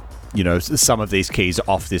door. You know, some of these keys are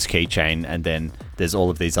off this keychain, and then there's all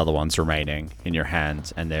of these other ones remaining in your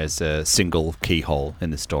hand, and there's a single keyhole in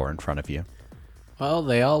this door in front of you. Well,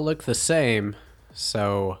 they all look the same,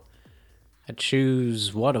 so I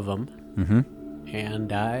choose one of them,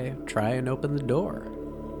 and I try and open the door.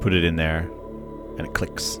 Put it in there, and it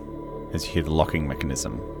clicks as you hear the locking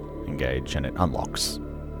mechanism engage, and it unlocks.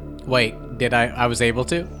 Wait, I was able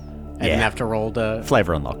to? I didn't have to roll the...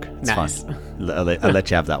 Flavor unlock. It's Nice. fine. I'll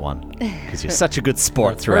let you have that one. Because you're such a good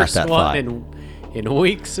sport throughout First that one fight. in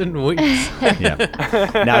weeks and weeks. Yeah.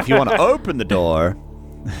 Now, if you want to open the door,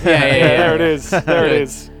 There it is. There it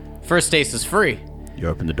is. First taste is free. you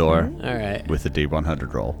open the door All right. with a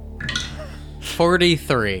D100 roll.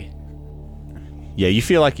 43. Yeah, you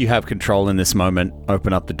feel like you have control in this moment.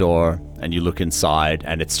 Open up the door, and you look inside,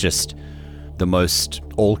 and it's just the most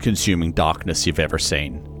all-consuming darkness you've ever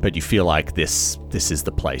seen. But you feel like this is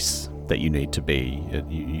the place that you need to be.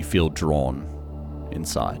 You feel drawn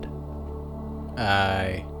inside.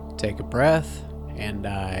 I take a breath, and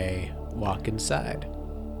I walk inside.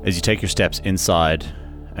 As you take your steps inside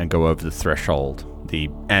and go over the threshold, the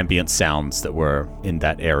ambient sounds that were in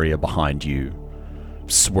that area behind you,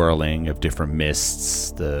 swirling of different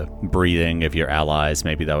mists, the breathing of your allies,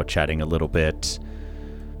 maybe they were chatting a little bit,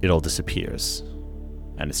 it all disappears.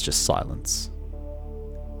 And it's just silence.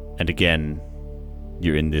 And again,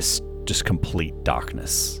 you're in this just complete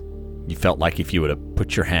darkness. You felt like if you were to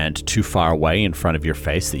put your hand too far away in front of your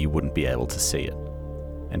face that you wouldn't be able to see it.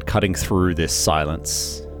 And cutting through this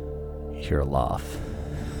silence, you hear a laugh.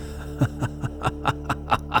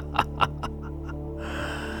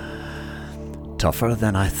 Tougher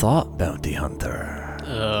than I thought, Bounty Hunter.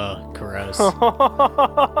 Ugh, gross.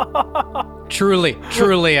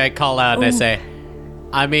 Truly, I call out and I say,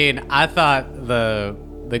 I mean, I thought the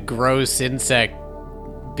gross insect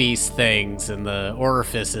beast things and the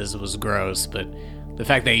orifices was gross, but the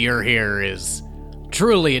fact that you're here is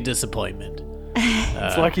truly a disappointment.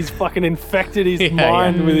 It's like he's fucking infected his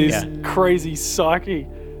mind with his crazy psyche.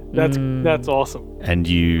 That's awesome. And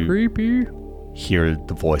you hear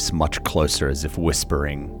the voice much closer, as if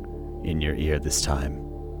whispering in your ear this time.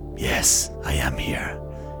 Yes, I am here.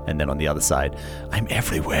 And then on the other side, I'm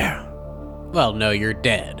everywhere. Well, no, you're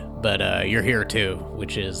dead, but you're here too,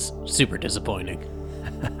 which is super disappointing.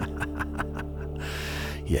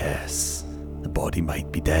 Yes, the body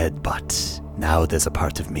might be dead, but now there's a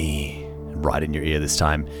part of me, right in your ear this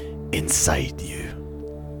time, inside you.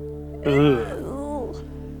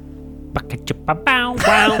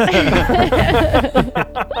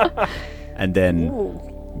 And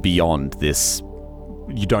then beyond this,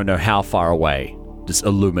 you don't know how far away, this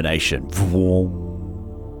illumination.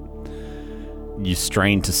 You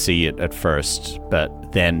strain to see it at first, but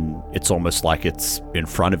then it's almost like it's in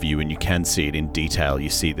front of you and you can see it in detail. You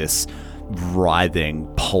see this writhing,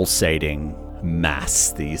 pulsating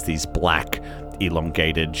mass, these black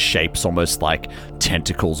elongated shapes, almost like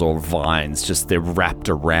tentacles or vines, just they're wrapped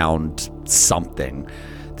around something,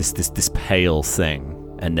 this pale thing.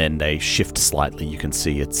 And then they shift slightly. You can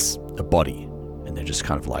see it's a body, and they're just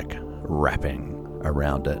kind of like wrapping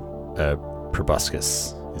around it. A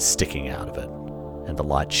proboscis is sticking out of it, and the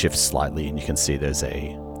light shifts slightly, and you can see there's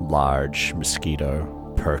a large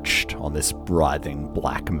mosquito perched on this writhing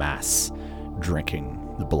black mass,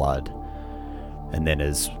 drinking the blood. And then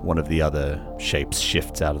as one of the other shapes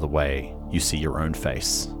shifts out of the way, you see your own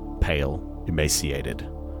face, pale, emaciated.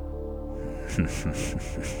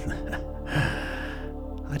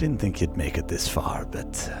 I didn't think you'd make it this far,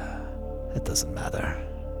 but it doesn't matter.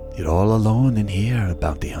 You're all alone in here,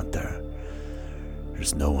 bounty hunter.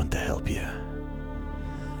 There's no one to help you.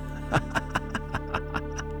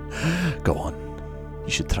 Go on.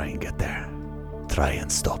 You should try and get there. Try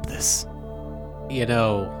and stop this. You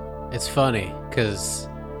know, it's funny, because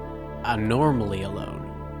I'm normally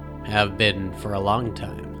alone. Have been for a long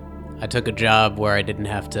time. I took a job where I didn't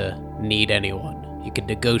have to need anyone. You could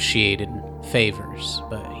negotiate in favors,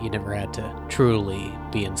 but you never had to truly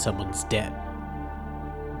be in someone's debt.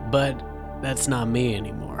 But that's not me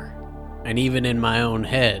anymore. And even in my own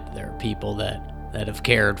head, there are people that have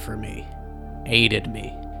cared for me, aided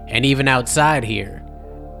me. And even outside here,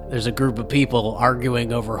 there's a group of people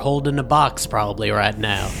arguing over holding a box probably right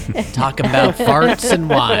now, talking about farts and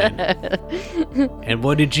wine. And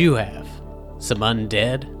what did you have? Some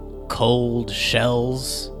undead? Cold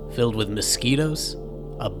shells filled with mosquitoes?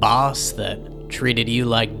 A boss that treated you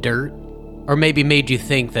like dirt? Or maybe made you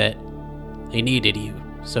think that he needed you,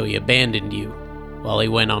 so he abandoned you while he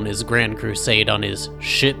went on his grand crusade on his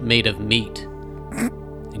ship made of meat.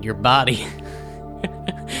 And your body...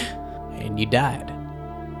 and you died.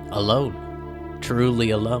 Alone.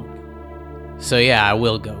 Truly alone. So yeah, I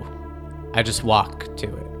will go. I just walk to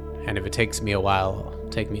it. And if it takes me a while, it'll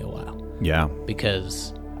take me a while. Yeah.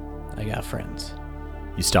 Because I got friends.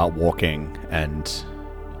 You start walking, and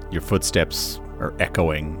your footsteps are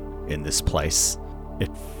echoing in this place.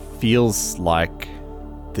 It feels like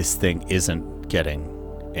this thing isn't getting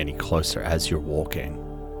any closer as you're walking.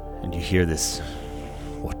 And you hear this,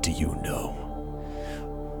 "What do you know?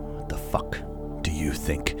 What the fuck do you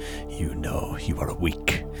think you know? You are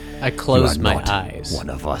weak. I close You are my not eyes. one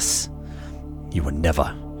of us. You will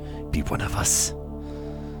never be one of us."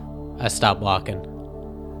 I stop walking.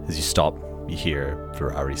 As you stop, you hear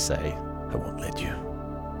Ferrari say, "I won't let you."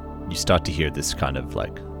 You start to hear this kind of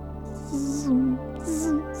like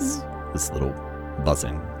this little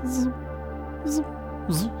buzzing.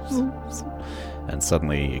 And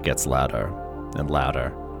suddenly it gets louder and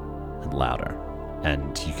louder and louder.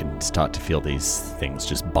 And you can start to feel these things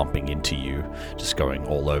just bumping into you, just going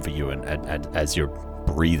all over you. And as you're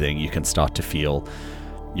breathing, you can start to feel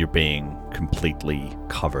you're being completely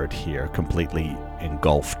covered here, completely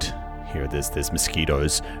engulfed here. There's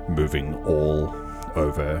mosquitoes moving all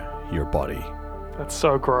over your body. That's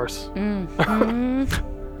so gross.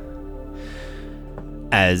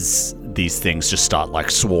 As these things just start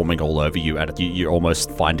like swarming all over you, and you're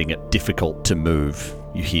almost finding it difficult to move,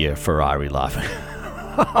 you hear Ferrari laughing.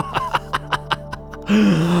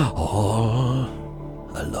 All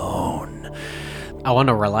alone. I want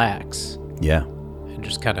to relax Yeah. and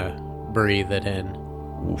just kind of breathe it in.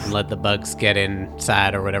 And let the bugs get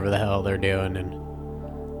inside or whatever the hell they're doing.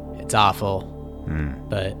 And it's awful.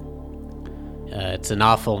 But it's an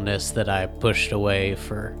awfulness that I pushed away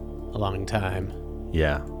for a long time.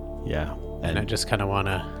 Yeah. Yeah. And I just kind of want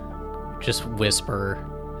to just whisper,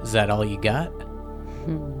 "Is that all you got?"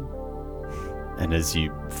 And as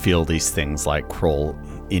you feel these things like crawl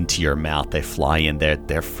into your mouth, they fly in there,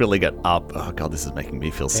 they're filling it up. Oh god, this is making me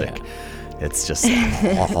feel sick. Yeah. It's just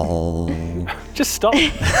oh. Just stop.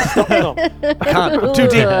 Stop, Tom. I can't. I'm too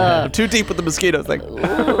deep. I'm too deep with the mosquito thing.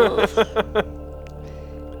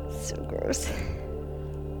 So gross.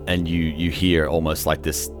 And you hear almost like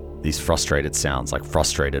these frustrated sounds, like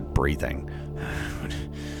frustrated breathing.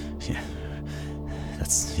 Yeah.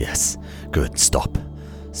 Yes. Good. Stop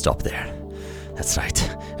there. That's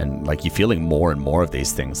right. And like you're feeling more and more of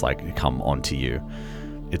these things like come onto you.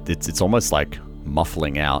 It's almost like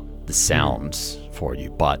muffling out the sounds for you,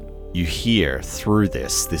 but you hear through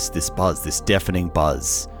this buzz, this deafening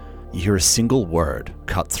buzz. You hear a single word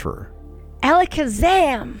cut through.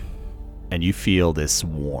 Alakazam! And you feel this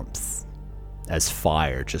warmth as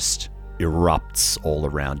fire just erupts all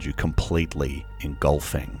around you, completely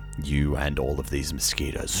engulfing you and all of these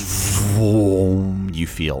mosquitoes. Vroom. You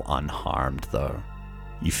feel unharmed, though.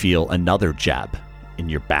 You feel another jab in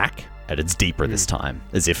your back, and it's deeper this time,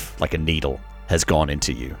 as if like a needle has gone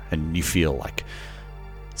into you, and you feel like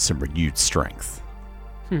some renewed strength.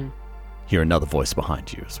 Hear another voice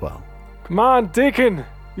behind you as well. Come on, Deacon.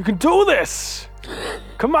 You can do this.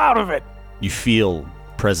 Come out of it. You feel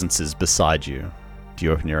presences beside you. Do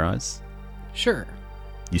you open your eyes? Sure.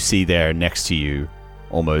 You see there next to you,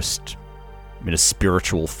 almost in a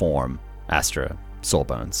spiritual form, Astra,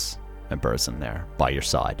 Soulbones, and Burzin there by your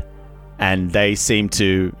side. And they seem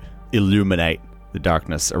to illuminate the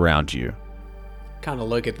darkness around you. Kind of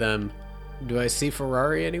look at them. Do I see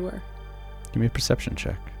Ferrari anywhere? Give me a perception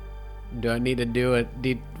check. Do I need to do a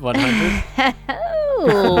D100?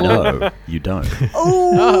 No, you don't.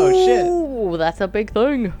 Oh, shit. Ooh, that's a big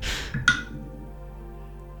thing.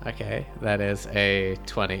 Okay, that is a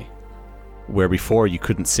 20. Where before you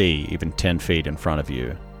couldn't see even 10 feet in front of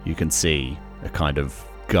you, you can see a kind of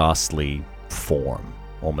ghastly form,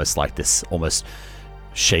 almost like this almost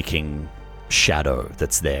shaking shadow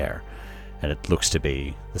that's there. And it looks to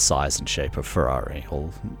be the size and shape of Ferrari. Or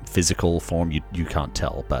physical form, you can't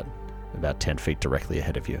tell, but about 10 feet directly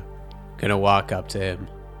ahead of you. Gonna walk up to him,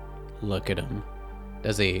 look at him.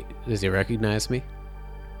 Does he recognize me?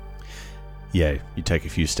 Yeah, you take a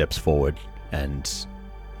few steps forward, and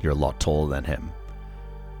you're a lot taller than him.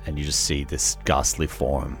 And you just see this ghastly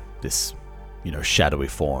form, this, shadowy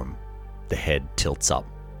form. The head tilts up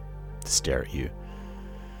to stare at you.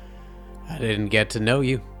 I didn't get to know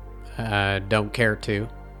you. I don't care to.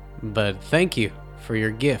 But thank you for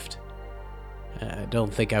your gift. I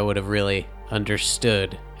don't think I would have really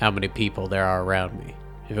understood how many people there are around me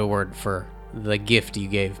if it weren't for the gift you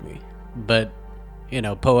gave me. But,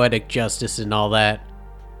 poetic justice and all that,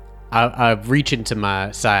 I reach into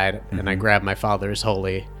my side and I grab my father's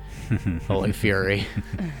holy fury.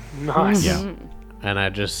 Nice. Yeah. And I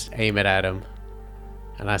just aim it at him.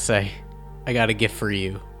 And I say, I got a gift for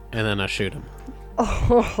you. And then I shoot him.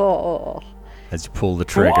 Oh. As you pull the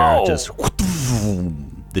trigger, Whoa! just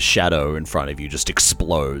the shadow in front of you just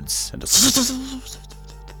explodes, and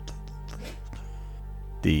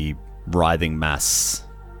the writhing mass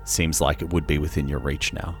seems like it would be within your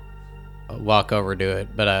reach now. I walk over to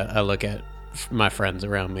it, but I look at my friends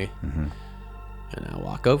around me. And I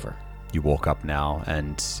walk over. You walk up now,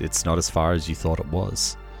 and it's not as far as you thought it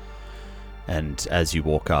was. And as you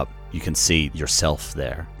walk up, you can see yourself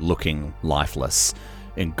there, looking lifeless,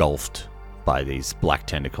 engulfed by these black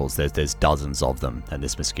tentacles. There's dozens of them, and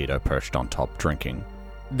this mosquito perched on top, drinking.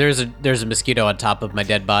 There's a mosquito on top of my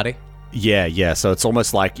dead body. Yeah. So it's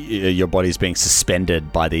almost like your body's being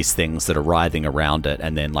suspended by these things that are writhing around it,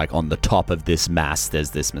 and then like on the top of this mass,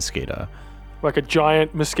 there's this mosquito. Like a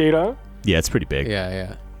giant mosquito. Yeah, it's pretty big.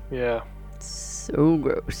 Yeah. Yeah. So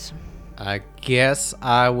gross. I guess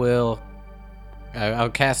I'll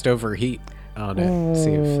cast overheat on it.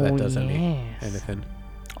 See if that does anything.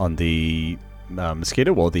 On the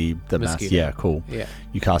mosquito or the mass? Mosquito. Yeah, cool. Yeah.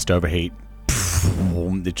 You cast overheat.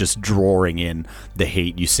 They're just drawing in the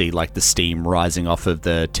heat. You see like the steam rising off of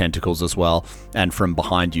the tentacles as well, and from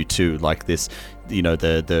behind you too, like this,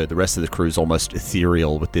 the rest of the crew's almost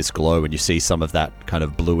ethereal with this glow, and you see some of that kind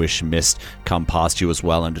of bluish mist come past you as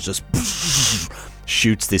well, and it just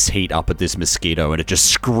shoots this heat up at this mosquito, and it just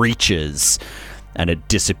screeches and it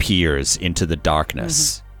disappears into the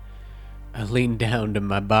darkness. I lean down to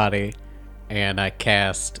my body and I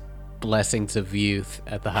cast Blessings of Youth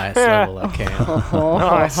at the highest level I can.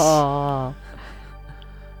 Nice.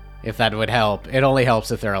 If that would help. It only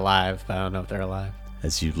helps if they're alive, but I don't know if they're alive.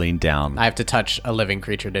 As you lean down, I have to touch a living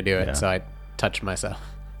creature to do it, Yeah. so I touch myself.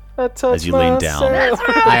 I touch As you lean down. myself.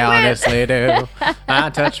 I honestly do. I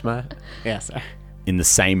touch my... Yeah, sorry. in the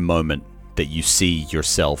same moment that you see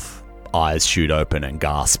yourself, eyes shoot open and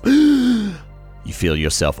gasp, you feel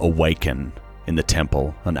yourself awaken in the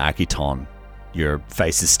temple on Akiton. Your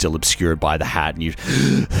face is still obscured by the hat, and you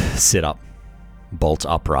sit up, bolt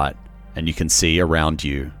upright, and you can see around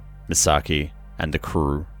you Misaki and the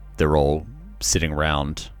crew. They're all sitting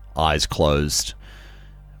around, eyes closed.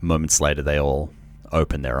 Moments later, they all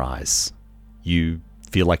open their eyes. You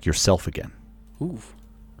feel like yourself again. Ooh.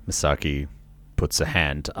 Misaki puts a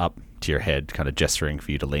hand up to your head, kind of gesturing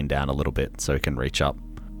for you to lean down a little bit so he can reach up.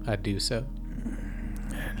 I do so.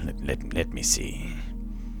 Let me see.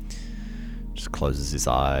 Just closes his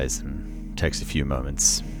eyes and takes a few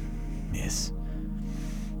moments. Yes,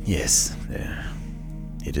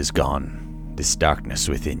 it is gone. This darkness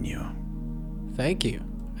within you. Thank you.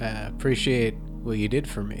 I appreciate what you did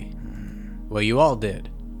for me. Well, you all did.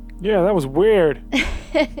 Yeah, that was weird.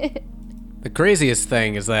 The craziest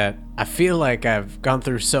thing is that I feel like I've gone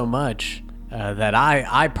through so much that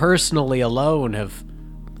I personally alone have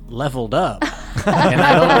leveled up. And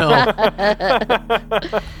I don't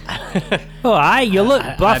know. Oh, you look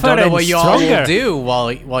I buffer don't know and what you all stronger. will do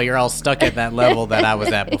while you're all stuck at that level that I was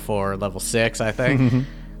at before, level 6, I think.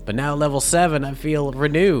 But now level 7, I feel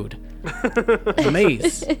renewed.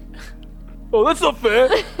 Amazed. Oh, that's not fair.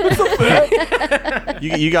 That's not fair.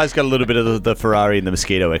 You guys got a little bit of the Ferrari and the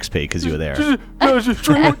Mosquito XP because you were there. No, it's just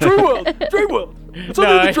Dreamworld. It's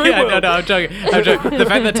only the Dreamworld. I'm joking. The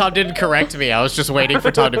fact that Tom didn't correct me, I was just waiting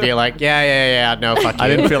for Tom to be like, yeah, no, fuck you. I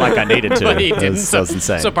didn't feel like I needed to. But he That didn't. was, that was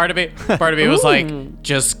insane. So part of me was like,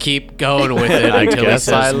 just keep going with it I until he guess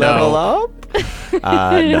says I level no. up.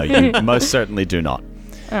 No, you most certainly do not.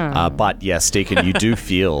 But yes, Deacon, you do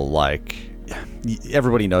feel like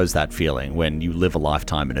everybody knows that feeling when you live a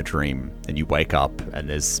lifetime in a dream and you wake up and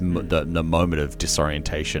there's the moment of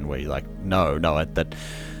disorientation where you're like, no, that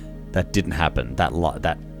didn't happen. That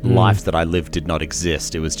life that I lived did not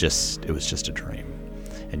exist. It was just a dream,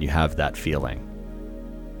 and you have that feeling.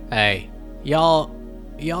 Hey, y'all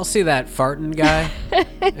see that farting guy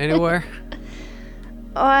anywhere?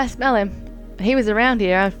 Oh, I smell him. He was around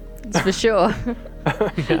here, it's for sure.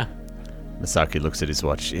 Masaki looks at his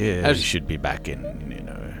watch. Yeah, he should be back in,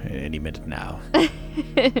 any minute now.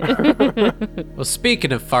 Well,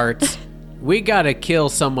 speaking of farts, we gotta kill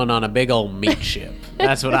someone on a big old meat ship.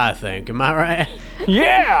 That's what I think. Am I right?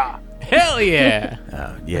 Yeah! Hell yeah!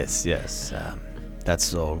 Yes.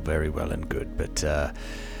 That's all very well and good, but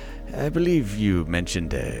I believe you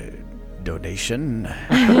mentioned a donation,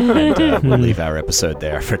 and we'll leave our episode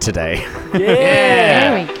there for today.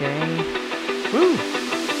 There we go.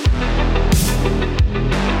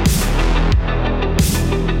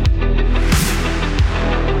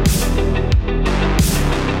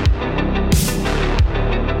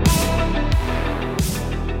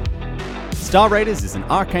 Star Raiders is an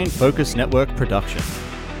Arcane Focus Network production.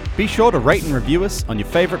 Be sure to rate and review us on your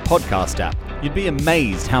favorite podcast app. You'd be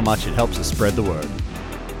amazed how much it helps us spread the word.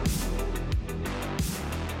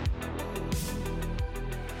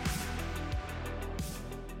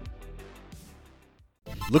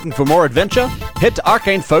 Looking for more adventure? Head to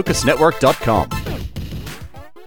arcanefocusnetwork.com.